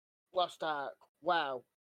Lost Ark, wow.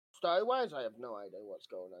 Story-wise, I have no idea what's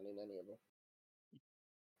going on in any of them.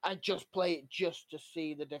 I just play it just to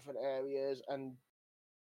see the different areas and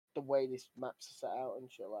the way these maps are set out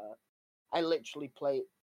and shit like that. I literally play it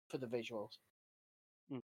for the visuals.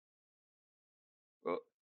 But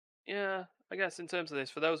yeah, I guess in terms of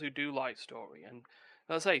this, for those who do like story, and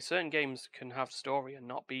Let's say certain games can have story and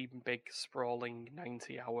not be big, sprawling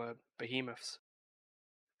 90-hour behemoths.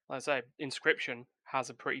 Like I say, Inscription has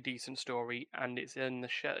a pretty decent story, and it's in the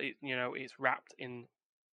it's wrapped in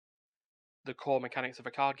the core mechanics of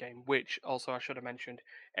a card game. Which also I should have mentioned,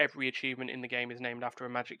 every achievement in the game is named after a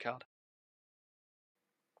Magic card,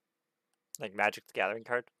 Like Magic the Gathering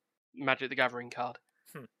card. Magic the Gathering card.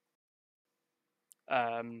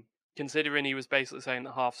 Considering he was basically saying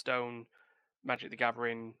that Hearthstone, Magic the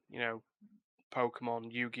Gathering,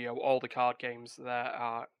 Pokemon, Yu-Gi-Oh, all the card games there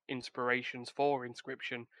are inspirations for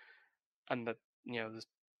Inscription, and there's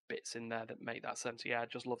bits in there that make that sense. Yeah, I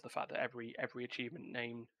just love the fact that every achievement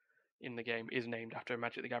name in the game is named after a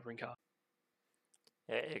Magic the Gathering card.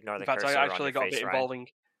 Ignore the In fact, I cursor on actually your got a face, bit Ryan. involving.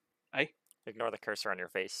 Eh? Ignore the cursor on your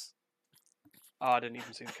face. Oh, I didn't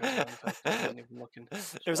even see the cursor on the face. I wasn't even looking.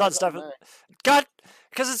 It was Why on is that stuff. mine? God,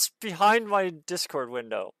 because it's behind my Discord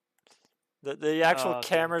window. The actual Oh, dear.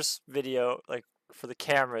 cameras video, like for the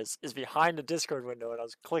cameras, is behind the Discord window, and I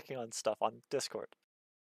was clicking on stuff on Discord.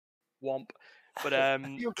 Womp. But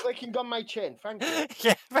You're clicking on my chin. Thank you.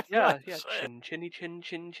 Yeah, pretty yeah, much. yeah, chinny chin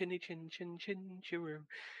chinny chin chiroo.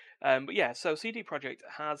 But yeah, so CD Projekt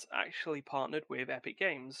has actually partnered with Epic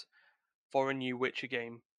Games for a new Witcher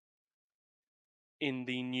game in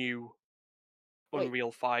the new Wait,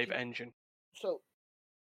 Unreal 5 did- engine. So,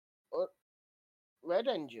 Red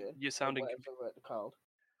Engine, You're or sounding whatever it's called.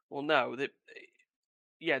 well. No, they're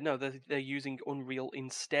using Unreal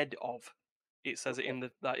instead of. It says it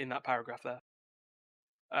Okay. in that paragraph there.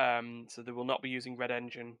 So they will not be using Red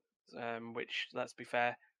Engine, which, let's be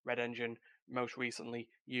fair, Red Engine most recently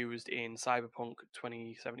used in Cyberpunk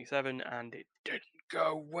 2077, and it didn't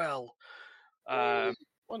go well. Wasn't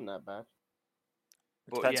that bad.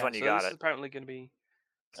 But Depends yeah, when you so got this it. is apparently going to be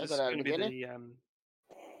I this got is it at going the to be beginning.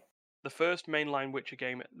 the first mainline Witcher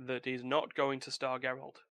game that is not going to star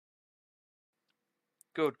Geralt.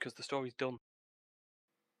 Good, because the story's done.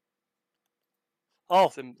 Oh,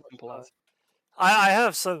 Simple as. I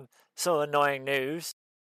have some annoying news.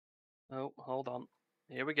 Oh, hold on.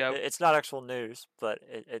 Here we go. It's not actual news, but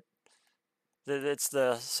it's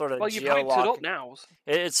the sort of Well, you've hyped it up geolock. now.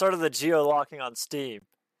 It's sort of the geolocking on Steam.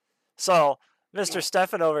 So Mr.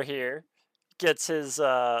 Stefan over here gets his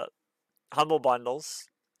humble bundles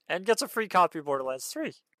and gets a free copy of Borderlands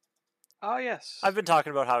 3. Ah, yes. I've been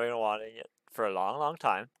talking about having and wanting it for a long, long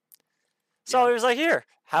time. So Yeah. he was like, "Here,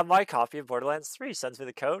 have my copy of Borderlands 3." Sends me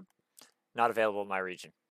the code. Not available in my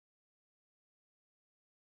region.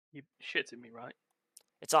 You shitting me, right?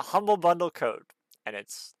 It's a humble bundle code, and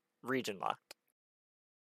it's region locked.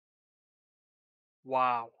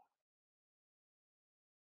 Wow.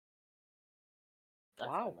 I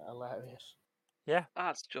Wow. find that hilarious. Yeah.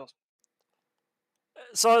 That's just.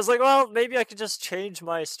 So I was like, well, maybe I could just change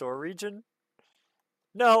my store region.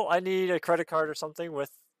 No, I need a credit card or something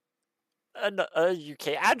with a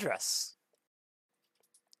UK address.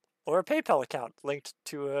 Or a PayPal account linked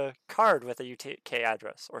to a card with a UK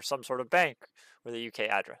address. Or some sort of bank with a UK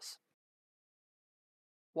address.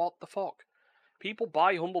 What the fuck? People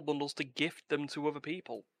buy Humble Bundles to gift them to other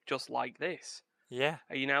people, just like this. Yeah.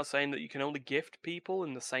 Are you now saying that you can only gift people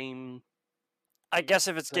in the same... I guess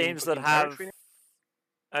if it's same games that fucking have... territory now?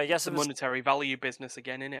 I guess It's a if it's... monetary value business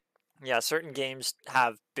again, innit? Yeah, certain games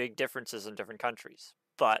have big differences in different countries.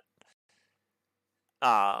 But...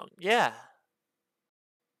 yeah.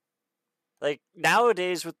 Like,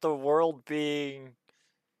 nowadays with the world being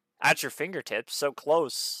at your fingertips, so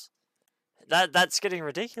close, that's getting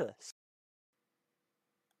ridiculous.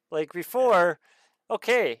 Like, before,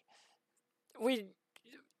 okay, when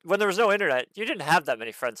there was no internet, you didn't have that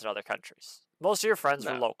many friends in other countries. Most of your friends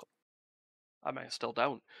were No. local. I mean, I still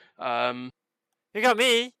don't. You got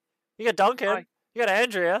me, you got Duncan, Hi. you got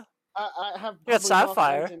Andrea. I have You got probably more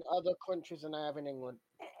Sapphire. friends in other countries than I have in England.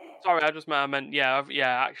 Sorry, I meant,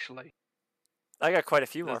 yeah, actually. I got quite a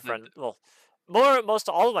few more There's the- friends. Well, most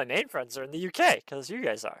all of my main friends are in the UK, because you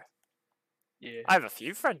guys are. Yeah. I have a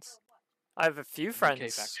few friends. I have a few UK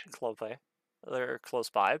friends faction. they're close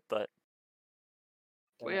by, but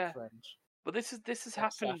They're Well, not yeah. friends. But this has That's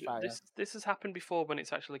happened. Sapphire. This has happened before when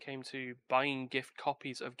it's actually came to buying gift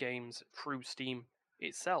copies of games through Steam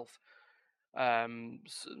itself.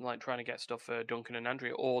 Like trying to get stuff for Duncan and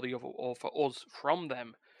Andrea, or for us from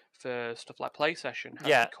them for stuff like PlaySession has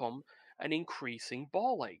Yeah. become an increasing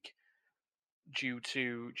ball ache due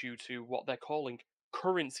to what they're calling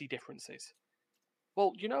currency differences.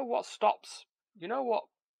 Well, you know what stops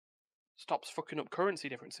fucking up currency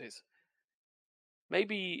differences?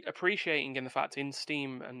 Maybe appreciating in the fact in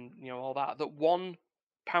Steam and all that £1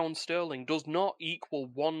 sterling does not equal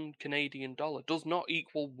 $1 Canadian, does not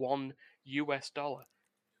equal $1 US.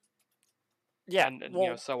 Yeah. and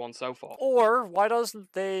Well, so on and so forth. or why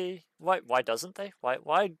doesn't they? Why doesn't they?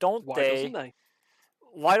 Why don't Why they? doesn't they?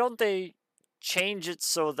 Why don't they change it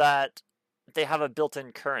so that they have a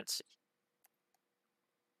built-in currency?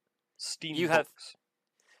 Steam You have, books.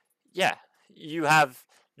 yeah, you have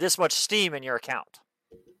this much Steam in your account.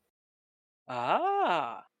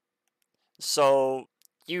 Ah, So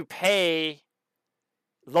you pay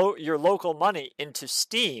your local money into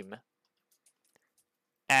Steam,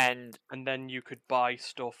 and and then you could buy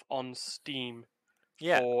stuff on Steam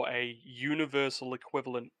yeah, for a universal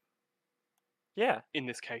equivalent. yeah, In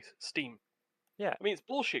this case, Steam. yeah, I mean, it's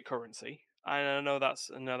bullshit currency. I know that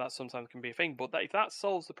sometimes can be a thing, but if that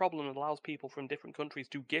solves the problem and allows people from different countries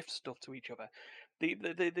to gift stuff to each other,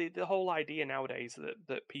 the whole idea nowadays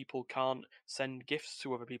that people can't send gifts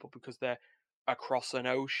to other people because they're across an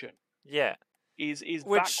ocean yeah. is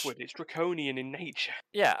Which, backward. It's draconian in nature.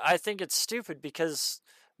 yeah, I think it's stupid because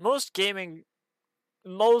most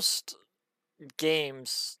most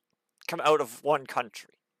games come out of one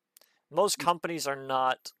country. Most companies are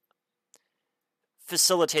not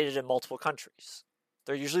facilitated in multiple countries.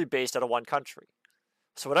 They're usually based out of one country.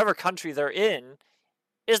 So whatever country they're in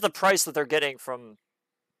is the price that they're getting from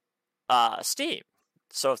Steam.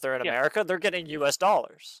 So if they're in Yeah. America, they're getting US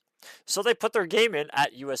dollars. So they put their game in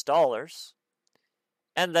at US dollars,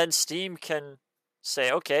 and then Steam can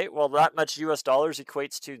say, okay, well, that much US dollars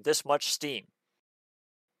equates to this much Steam.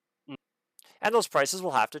 Mm. And those prices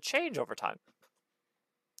will have to change over time.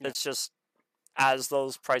 Yeah. It's just as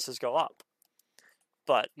those prices go up.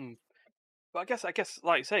 But But I guess,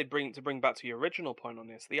 like you say, to bring back to your original point on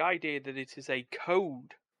this, the idea that it is a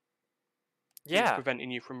code that is yeah,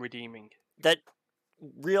 preventing you from redeeming. that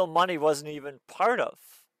real money wasn't even part of.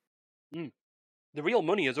 The real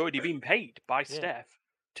money has already been paid by Yeah. Steph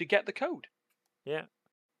to get the code. Yeah.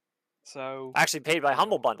 So Actually paid by you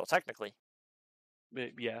Humble know, Bundle, technically.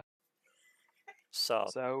 yeah. So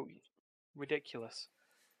So ridiculous.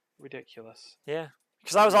 yeah.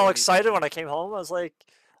 Because I was all Really excited when I ridiculous. came home. I was like,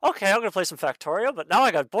 okay, I'm going to play some Factorio, but now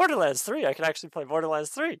I got Borderlands 3. I can actually play Borderlands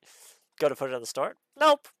 3. Go to put it in the store.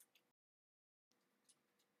 Nope.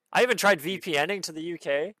 I even tried VPNing to the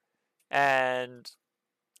UK, and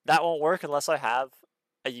that won't work unless I have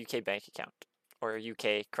a UK bank account or a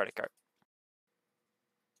UK credit card.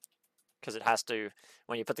 Because it has to,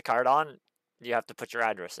 when you put the card on, you have to put your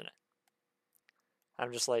address in it.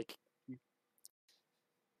 I'm just like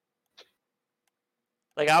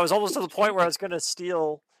I was almost to the point where I was going to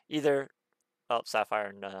steal either. Oh, Sapphire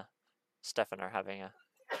and Stefan are having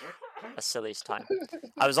a silly time.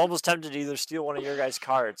 I was almost tempted to either steal one of your guys'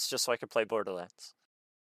 cards just so I could play Borderlands.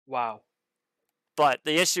 Wow. But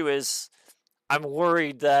the issue is, I'm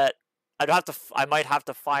worried that I might have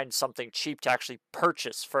to find something cheap to actually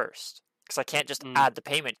purchase first, because I can't just add the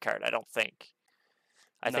payment card. I don't think.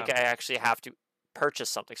 I think I actually have to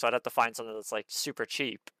purchase something, so I'd have to find something that's like super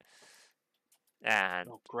cheap. And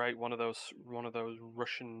oh, great! One of those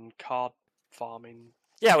Russian card farming.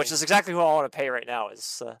 Yeah, games. which is exactly who I want to pay right now.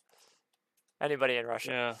 Is anybody in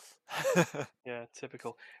Russia? Yeah. Yeah,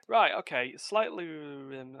 typical. Right, okay. Slightly,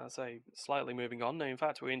 I say slightly moving on. No, in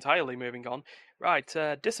fact, we're entirely moving on. Right,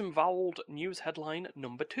 Disemvoweled news headline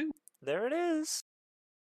number 2. There it is.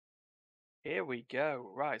 Here we go.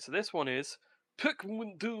 Right, so this one is pick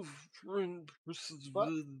Windows friend versus What?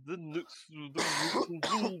 the next.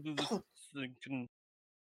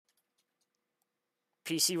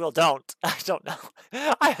 PC will don't. I don't know.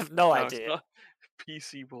 I have no No, it's idea. not.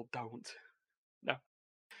 PC will don't. No.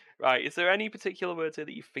 Right, is there any particular words here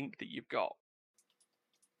that you think that you've got?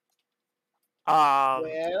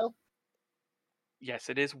 Well, Yes,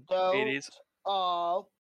 it is. don't It is. all.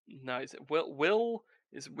 No, is it will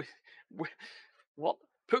is what?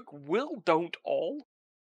 Put will don't all.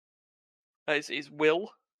 Is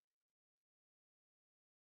will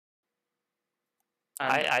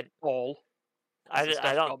and I all. So I Steph's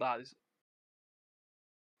don't. got that.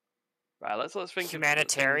 Right, let's think of things.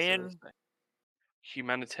 Humanitarian.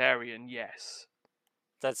 Humanitarian, yes.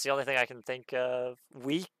 That's the only thing I can think of.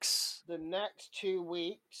 Weeks. The next 2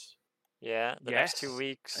 weeks. Yeah, the next 2 Yes.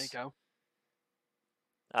 weeks. There you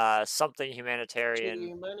go. Something To humanitarian.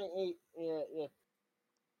 humanity. Yeah.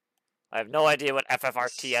 I have no idea what So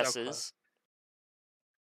FFRTS close. is.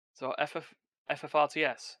 So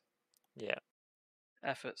FFRTS. Yeah.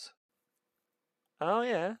 Efforts. Oh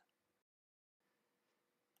yeah.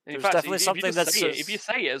 In There's fact, definitely if you something just that's say it, if you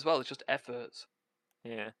say it as well, it's just efforts.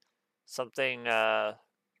 Yeah. Something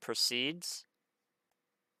proceeds.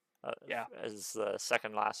 Yeah. As the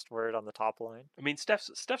second last word on the top line. I mean, Steph's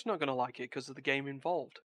not going to like it because of the game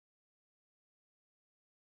involved.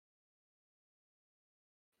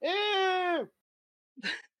 Ew!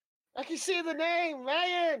 I can see the name,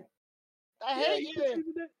 Ryan. I Yeah, hate you can you. see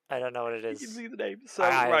the name. I don't know what it You can is. see the name. So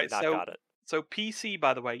I right, have not so got it. so PC,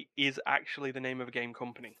 by the way, is actually the name of a game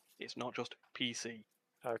company. It's not just PC.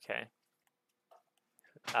 Okay.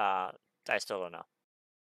 I still don't know.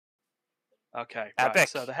 Okay, right. Epic.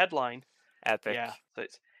 So the headline, Epic. yeah, so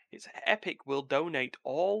it's Epic will donate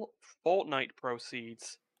all Fortnite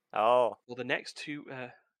proceeds Oh, for the next two,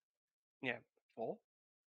 yeah, four,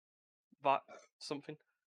 but something.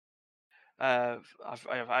 I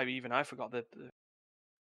forgot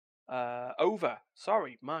over.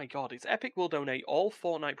 Sorry, my God, it's Epic will donate all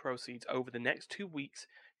Fortnite proceeds over the next 2 weeks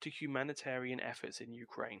to humanitarian efforts in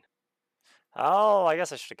Ukraine. oh, I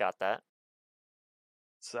guess I should have got that.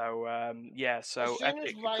 So yeah, so As soon as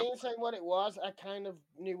Epic, Ryan said what it was, I kind of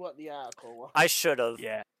knew what the article was. I should have.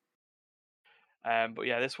 yeah. But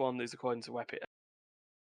yeah, this one is according to Epic.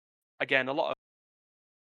 Again, a lot of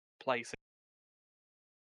places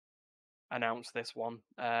announced this one.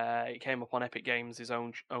 It came up on Epic Games'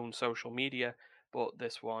 own social media, but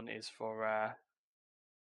this one is for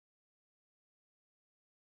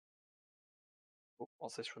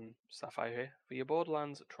what's this from Sapphire here? For your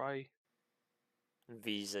Borderlands, try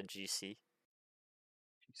Visa GC.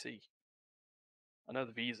 PC. I know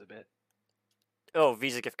the Visa bit. Oh,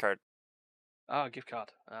 Visa gift card. Ah, gift card.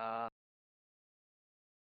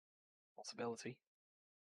 Possibility.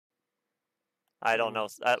 I don't know.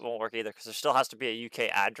 That won't work either because there still has to be a UK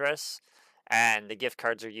address, and the gift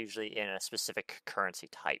cards are usually in a specific currency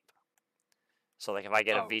type. So, like, if I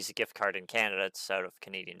get a Oh. Visa gift card in Canada, it's out of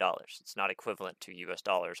Canadian dollars. It's not equivalent to US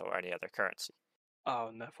dollars or any other currency. Oh,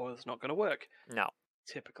 and therefore it's not going to work. No.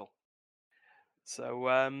 Typical. So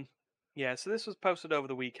yeah. So this was posted over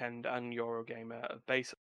the weekend, and Eurogamer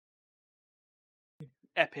basically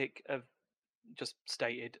Epic have just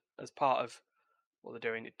stated as part of what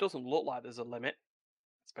they're doing. It doesn't look like there's a limit,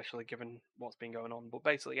 especially given what's been going on. But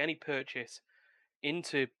basically, any purchase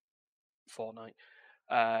into Fortnite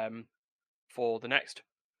for the next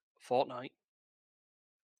fortnight,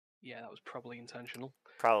 yeah, that was probably intentional.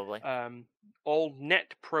 Probably. All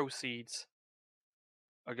net proceeds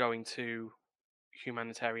are going to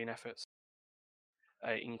humanitarian efforts,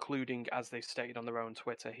 including, as they've stated on their own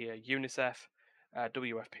Twitter here, UNICEF,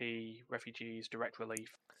 WFP, refugees, direct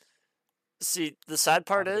relief. See, the sad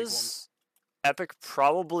part the big is, ones. Epic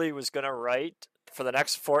probably was gonna write for the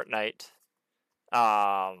next fortnight.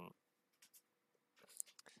 I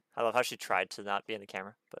love how she tried to not be in the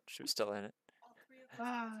camera, but she was still in it.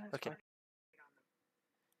 Okay.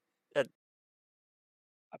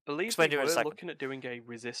 I believe Explain they to me in a were second. looking at doing a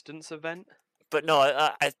resistance event. But no,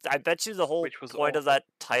 I bet you the whole Which was point of awful. that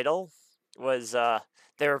title was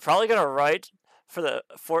they were probably gonna write for the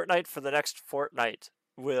fortnight for the next fortnight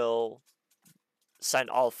will send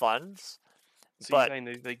all funds. So you're But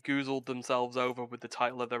saying they goozled themselves over with the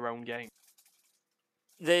title of their own game?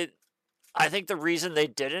 I think the reason they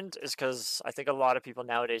didn't is because I think a lot of people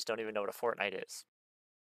nowadays don't even know what a fortnight is.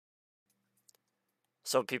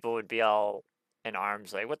 So people would be all in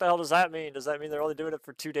arms, like, what the hell does that mean? Does that mean they're only doing it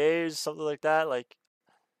for 2 days? Something like that? Like,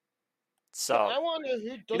 so I wonder who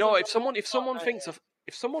doesn't. You know, know if someone what thinks Fortnite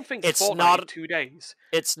if someone thinks It's Fortnite not- is 2 days,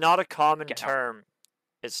 it's not a common Get out. term.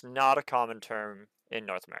 It's not a common term in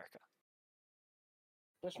North America.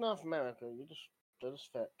 It's North America. They're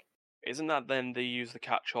just fake. isn't that then they use the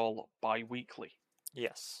catch-all bi-weekly?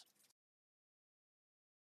 Yes.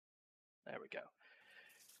 There we go.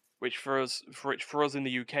 Which for us in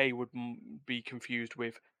the UK would be confused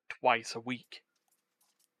with twice a week,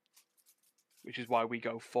 which is why we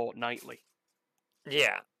go fortnightly.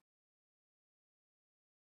 Yeah.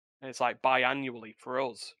 And it's like biannually for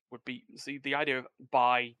us would be the idea of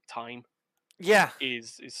bi time Yeah.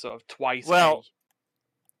 is sort of twice Well,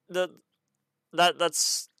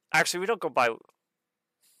 that's actually we don't go by. I'm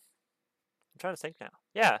trying to think now.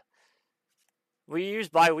 Yeah. We use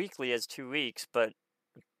bi-weekly as 2 weeks, but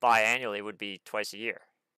biannually would be twice a year.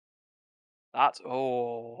 that's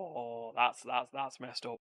messed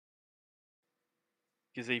up.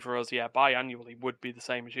 You see, for us, yeah, biannually would be the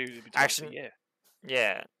same as you. It'd be twice Actually, a year.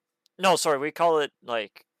 Yeah. No, sorry, we call it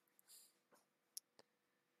like.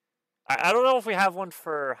 I don't know if we have one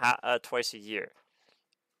for twice a year.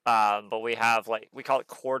 But we have we call it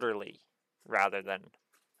quarterly rather than.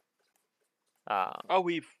 Oh,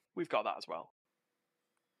 we've got that as well.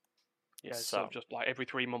 Yeah, So just like every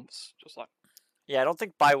 3 months, just like. Yeah, I don't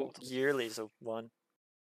think bi-yearly is a one.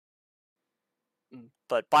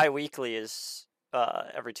 But bi-weekly is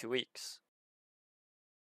every 2 weeks.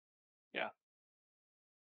 Yeah.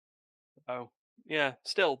 Oh, yeah.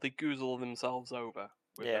 Still, they goozle themselves over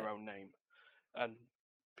with their own name, and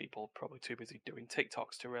people are probably too busy doing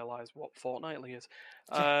TikToks to realise what fortnightly is.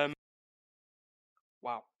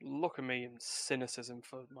 Wow, look at me and cynicism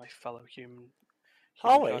for my fellow humankind.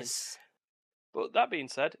 Always. But that being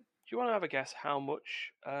said, do you want to have a guess how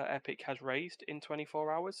much Epic has raised in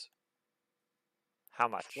 24 hours How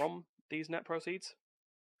much? from these net proceeds?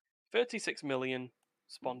 36 million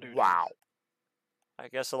spondoodles. Wow. I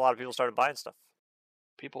guess a lot of people started buying stuff.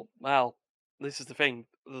 People, well, this is the thing.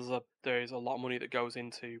 There is a lot of money that goes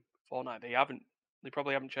into Fortnite. They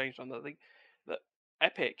probably haven't changed on that. That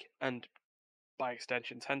Epic and by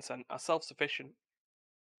extension Tencent are self-sufficient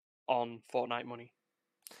on Fortnite money.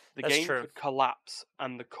 The That's game true. could collapse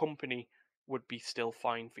and the company would be still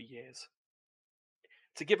fine for years.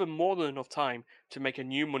 To give them more than enough time to make a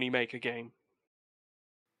new moneymaker game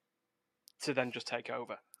to then just take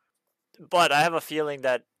over. But I have a feeling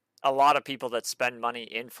that a lot of people that spend money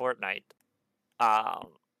in Fortnite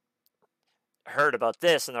heard about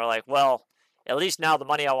this and they're like, well, at least now the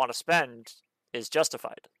money I want to spend is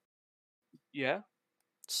justified. Yeah.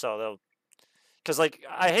 So they'll, because like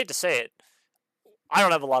I hate to say it, I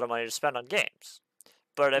don't have a lot of money to spend on games.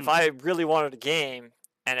 But if I really wanted a game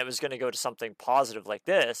and it was going to go to something positive like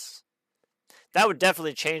this, that would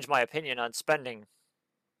definitely change my opinion on spending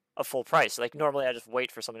a full price. Like normally I just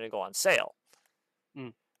wait for something to go on sale.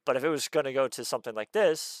 But if it was going to go to something like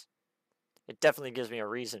this, it definitely gives me a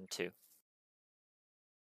reason to.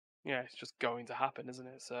 Yeah, it's just going to happen, isn't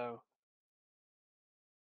it? So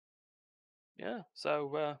yeah,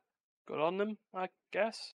 so good on them, I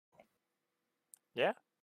guess. Yeah.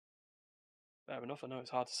 Fair enough. I know it's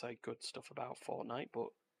hard to say good stuff about Fortnite, but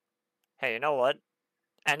Hey, you know what?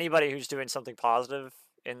 Anybody who's doing something positive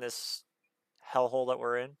in this hellhole that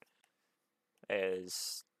we're in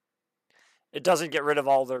is, it doesn't get rid of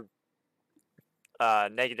all their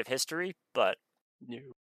negative history, but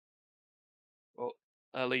new. But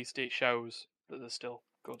at least it shows that there's still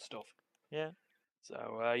good stuff. yeah.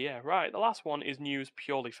 So yeah, right. The last one is news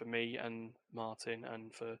purely for me and Martin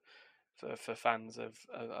and for fans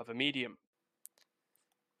of a medium.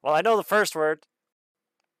 Well, I know the first word.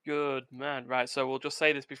 Good man. Right. So we'll just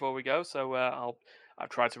say this before we go. So I've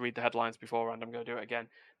tried to read the headlines before, and I'm going to do it again.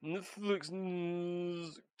 Netflix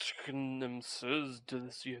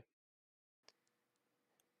this year.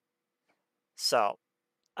 So,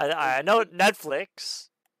 I know Netflix.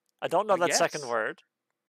 I don't know that second Yes. word.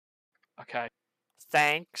 Okay.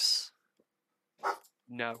 Thanks.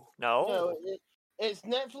 No. No, it's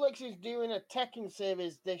Netflix is doing a Tekken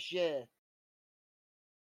series this year.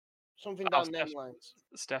 Something down them lines.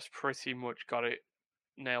 Steph's pretty much got it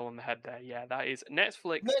nail on the head there. Yeah, that is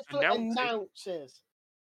Netflix announces.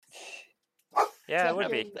 Yeah, it would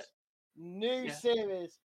be. Tekken's new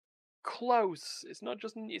series. Close. It's not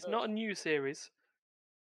just. It's not a new series.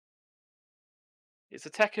 It's a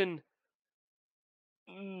Tekken.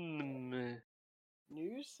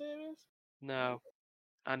 New series? No,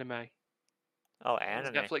 anime. Oh,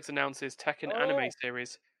 anime. Netflix announces Tekken anime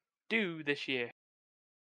series due this year.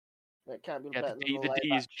 That can't be Yeah, better than the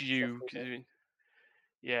D is due.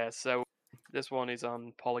 Yeah, so this one is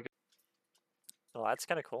on Polygon. Oh, that's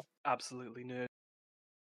kind of cool. Absolutely nerd.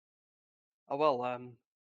 Oh well,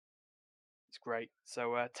 it's great.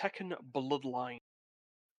 So Tekken Bloodline.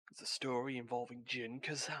 It's a story involving Jin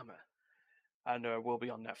Kazama, and will be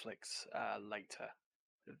on Netflix later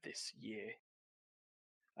this year.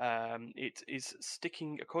 It is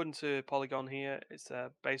sticking, according to Polygon here, it's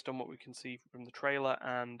based on what we can see from the trailer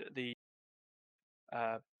and the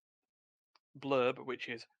blurb, which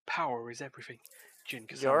is "Power is everything. Jin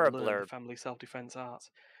You're a Kazama learned the blurb. family self-defense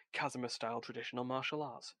arts, Kazama-style traditional martial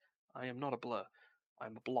arts. I am not a blur.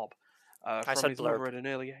 I'm a blob. I From said his mother blurb. at an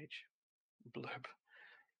early age. Blurb.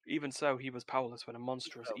 Even so, he was powerless when a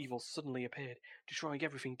monstrous evil suddenly appeared, destroying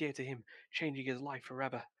everything dear to him, changing his life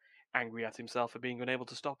forever. Angry at himself for being unable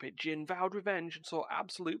to stop it, Jin vowed revenge and sought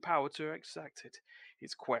absolute power to exact it.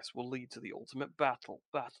 His quest will lead to the ultimate battle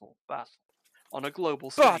on a global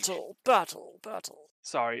stage. Battle.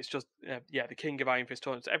 Sorry, it's just, the King of Iron Fist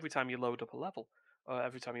tournaments. Every time you load up a level, or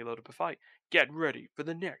every time you load up a fight, get ready for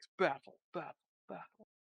the next battle.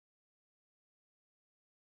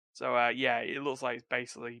 So, it looks like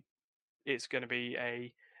it's going to be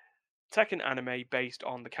a Tekken anime based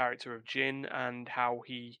on the character of Jin and how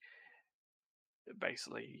he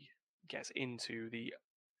basically gets into the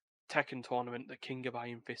Tekken tournament, the King of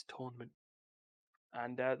Iron Fist tournament.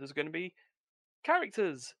 And there's going to be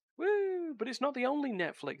characters. Woo! But it's not the only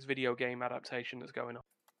Netflix video game adaptation that's going on.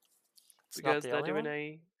 Because they're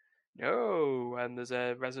doing No, and there's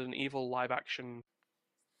a Resident Evil live action.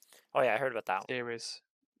 Oh yeah, I heard about that series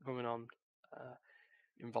coming on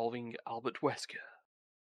involving Albert Wesker.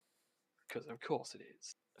 Because of course it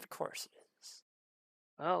is. Of course it is.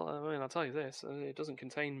 Well, I mean, I'll tell you this: it doesn't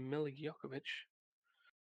contain Mila Jovovich.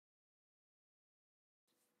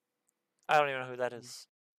 I don't even know who that is.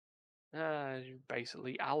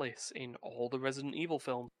 Basically Alice in all the Resident Evil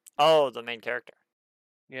films. Oh, the main character,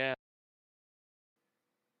 Yeah.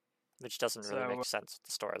 which doesn't really So, make sense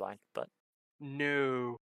with the storyline, but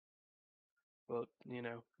no. But you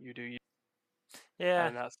do you, yeah.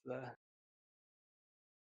 and that's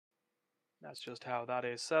just how that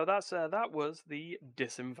is. So that was the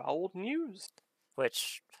Disemvoweled news.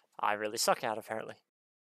 Which I really suck at, apparently.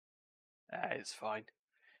 It's fine.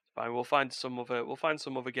 It's fine. We'll find some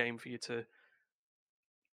other game for you to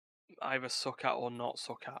either suck at or not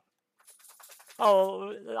suck at.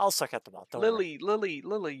 Oh, I'll suck at them all. Don't worry.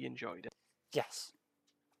 Lily enjoyed it. Yes.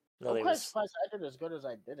 I'm Lily quite was. surprised I did as good as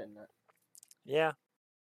I did in that. Yeah.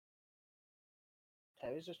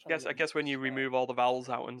 Terry's just trying to I get guess when you me to remove all the vowels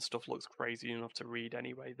out and stuff looks crazy enough to read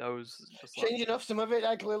anyway, those just like changing off some of it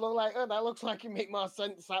actually look like, oh, that looks like it make more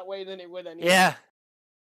sense that way than it would anyway. Yeah.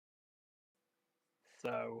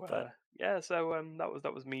 so. But- Yeah, so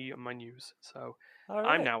that was me and my news. So All I'm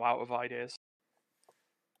right. now out of ideas.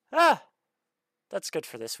 Ah, that's good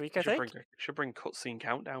for this week, I think. Should bring cutscene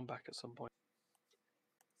countdown back at some point.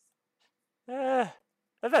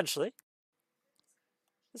 Eventually.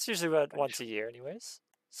 It's usually about once a Eventually. year, anyways.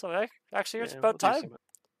 So actually, it's Yeah, about we'll do time. something.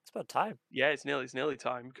 It's about time. Yeah, it's nearly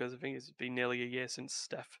time because I think it's been nearly a year since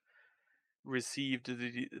Steph received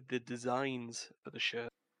the designs for the shirt.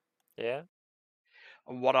 Yeah.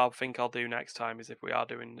 And what I think I'll do next time is if we are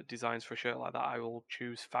doing designs for a shirt like that, I will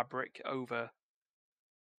choose fabric over.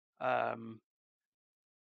 I'll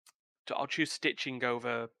choose stitching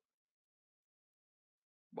over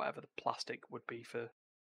whatever the plastic would be for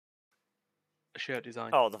a shirt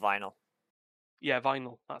design. Oh, the vinyl. Yeah,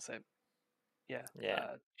 vinyl. That's it. Yeah.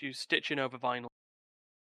 Yeah. Choose stitching over vinyl.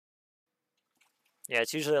 Yeah,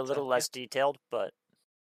 it's usually a little less detailed, but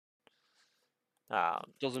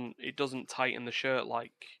It doesn't tighten the shirt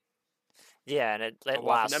like. yeah, and it often.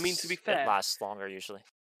 lasts. I mean, to be fair, it lasts longer usually.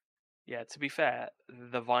 Yeah, to be fair,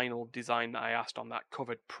 the vinyl design that I asked on that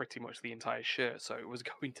covered pretty much the entire shirt, so it was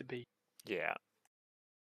going to be Yeah.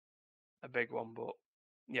 a big one. But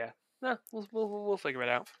yeah, no, we'll figure it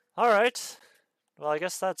out. All right. Well, I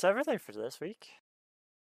guess that's everything for this week.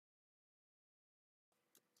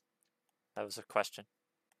 That was a question.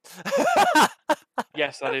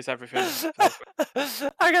 Yes, that is everything.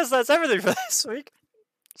 I guess that's everything for this week.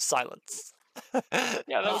 Silence. Yeah,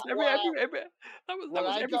 that was Well, that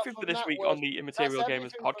was everything for this week on the Immaterial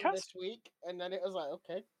Gamers podcast. This week, and then it was like,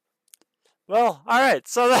 okay. Well, all right.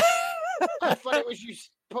 So I thought it was you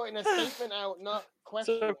putting a statement out, not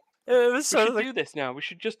question. So it was we sort should of do this now. We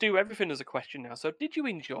should just do everything as a question now. So, did you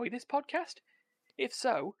enjoy this podcast? If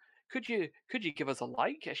so, could you give us a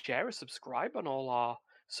like, a share, a subscribe on all our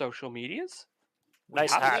social medias? We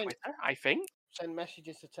Nice have hat. Twitter, I think. Send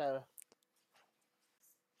messages to Tara.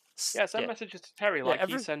 Yeah, send messages to Terry like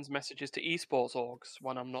every- he sends messages to esports orgs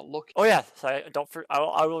when I'm not looking. Oh yeah, so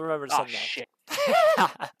I will remember to Oh send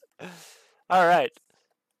that. shit! All right.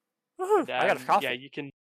 Woohoo, And, I got a coffee. Yeah, you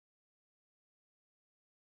can.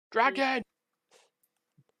 Dragon.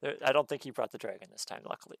 I don't think he brought the dragon this time,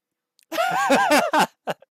 luckily.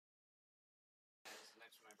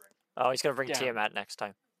 Oh, he's gonna bring Damn. Tiamat next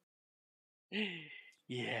time.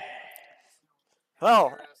 Yeah.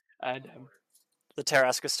 Well, And the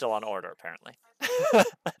Tarrasque is still on order, apparently.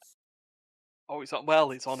 oh, it's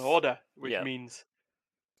on order, which Yeah. means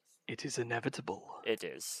it is inevitable. It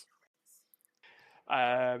is.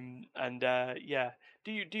 And yeah,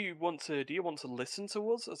 do you want to listen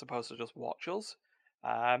to us as opposed to just watch us?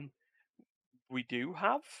 We do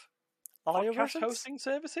have Audio podcast versions? hosting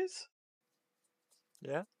services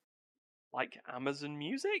Yeah. like Amazon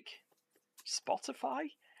Music,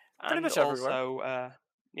 Spotify, Pretty and much everywhere. also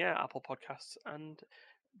Apple Podcasts, and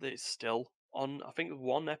it's still on. I think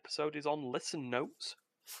one episode is on Listen Notes.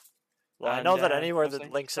 Well, I know that And, anywhere obviously,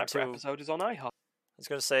 that links separate into. episode is on iHeart. I was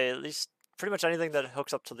gonna say at least pretty much anything that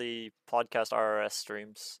hooks up to the podcast RRS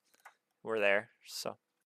streams, we're there. So.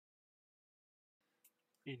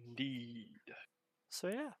 Indeed. So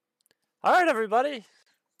yeah. All right, everybody.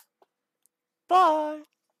 Bye.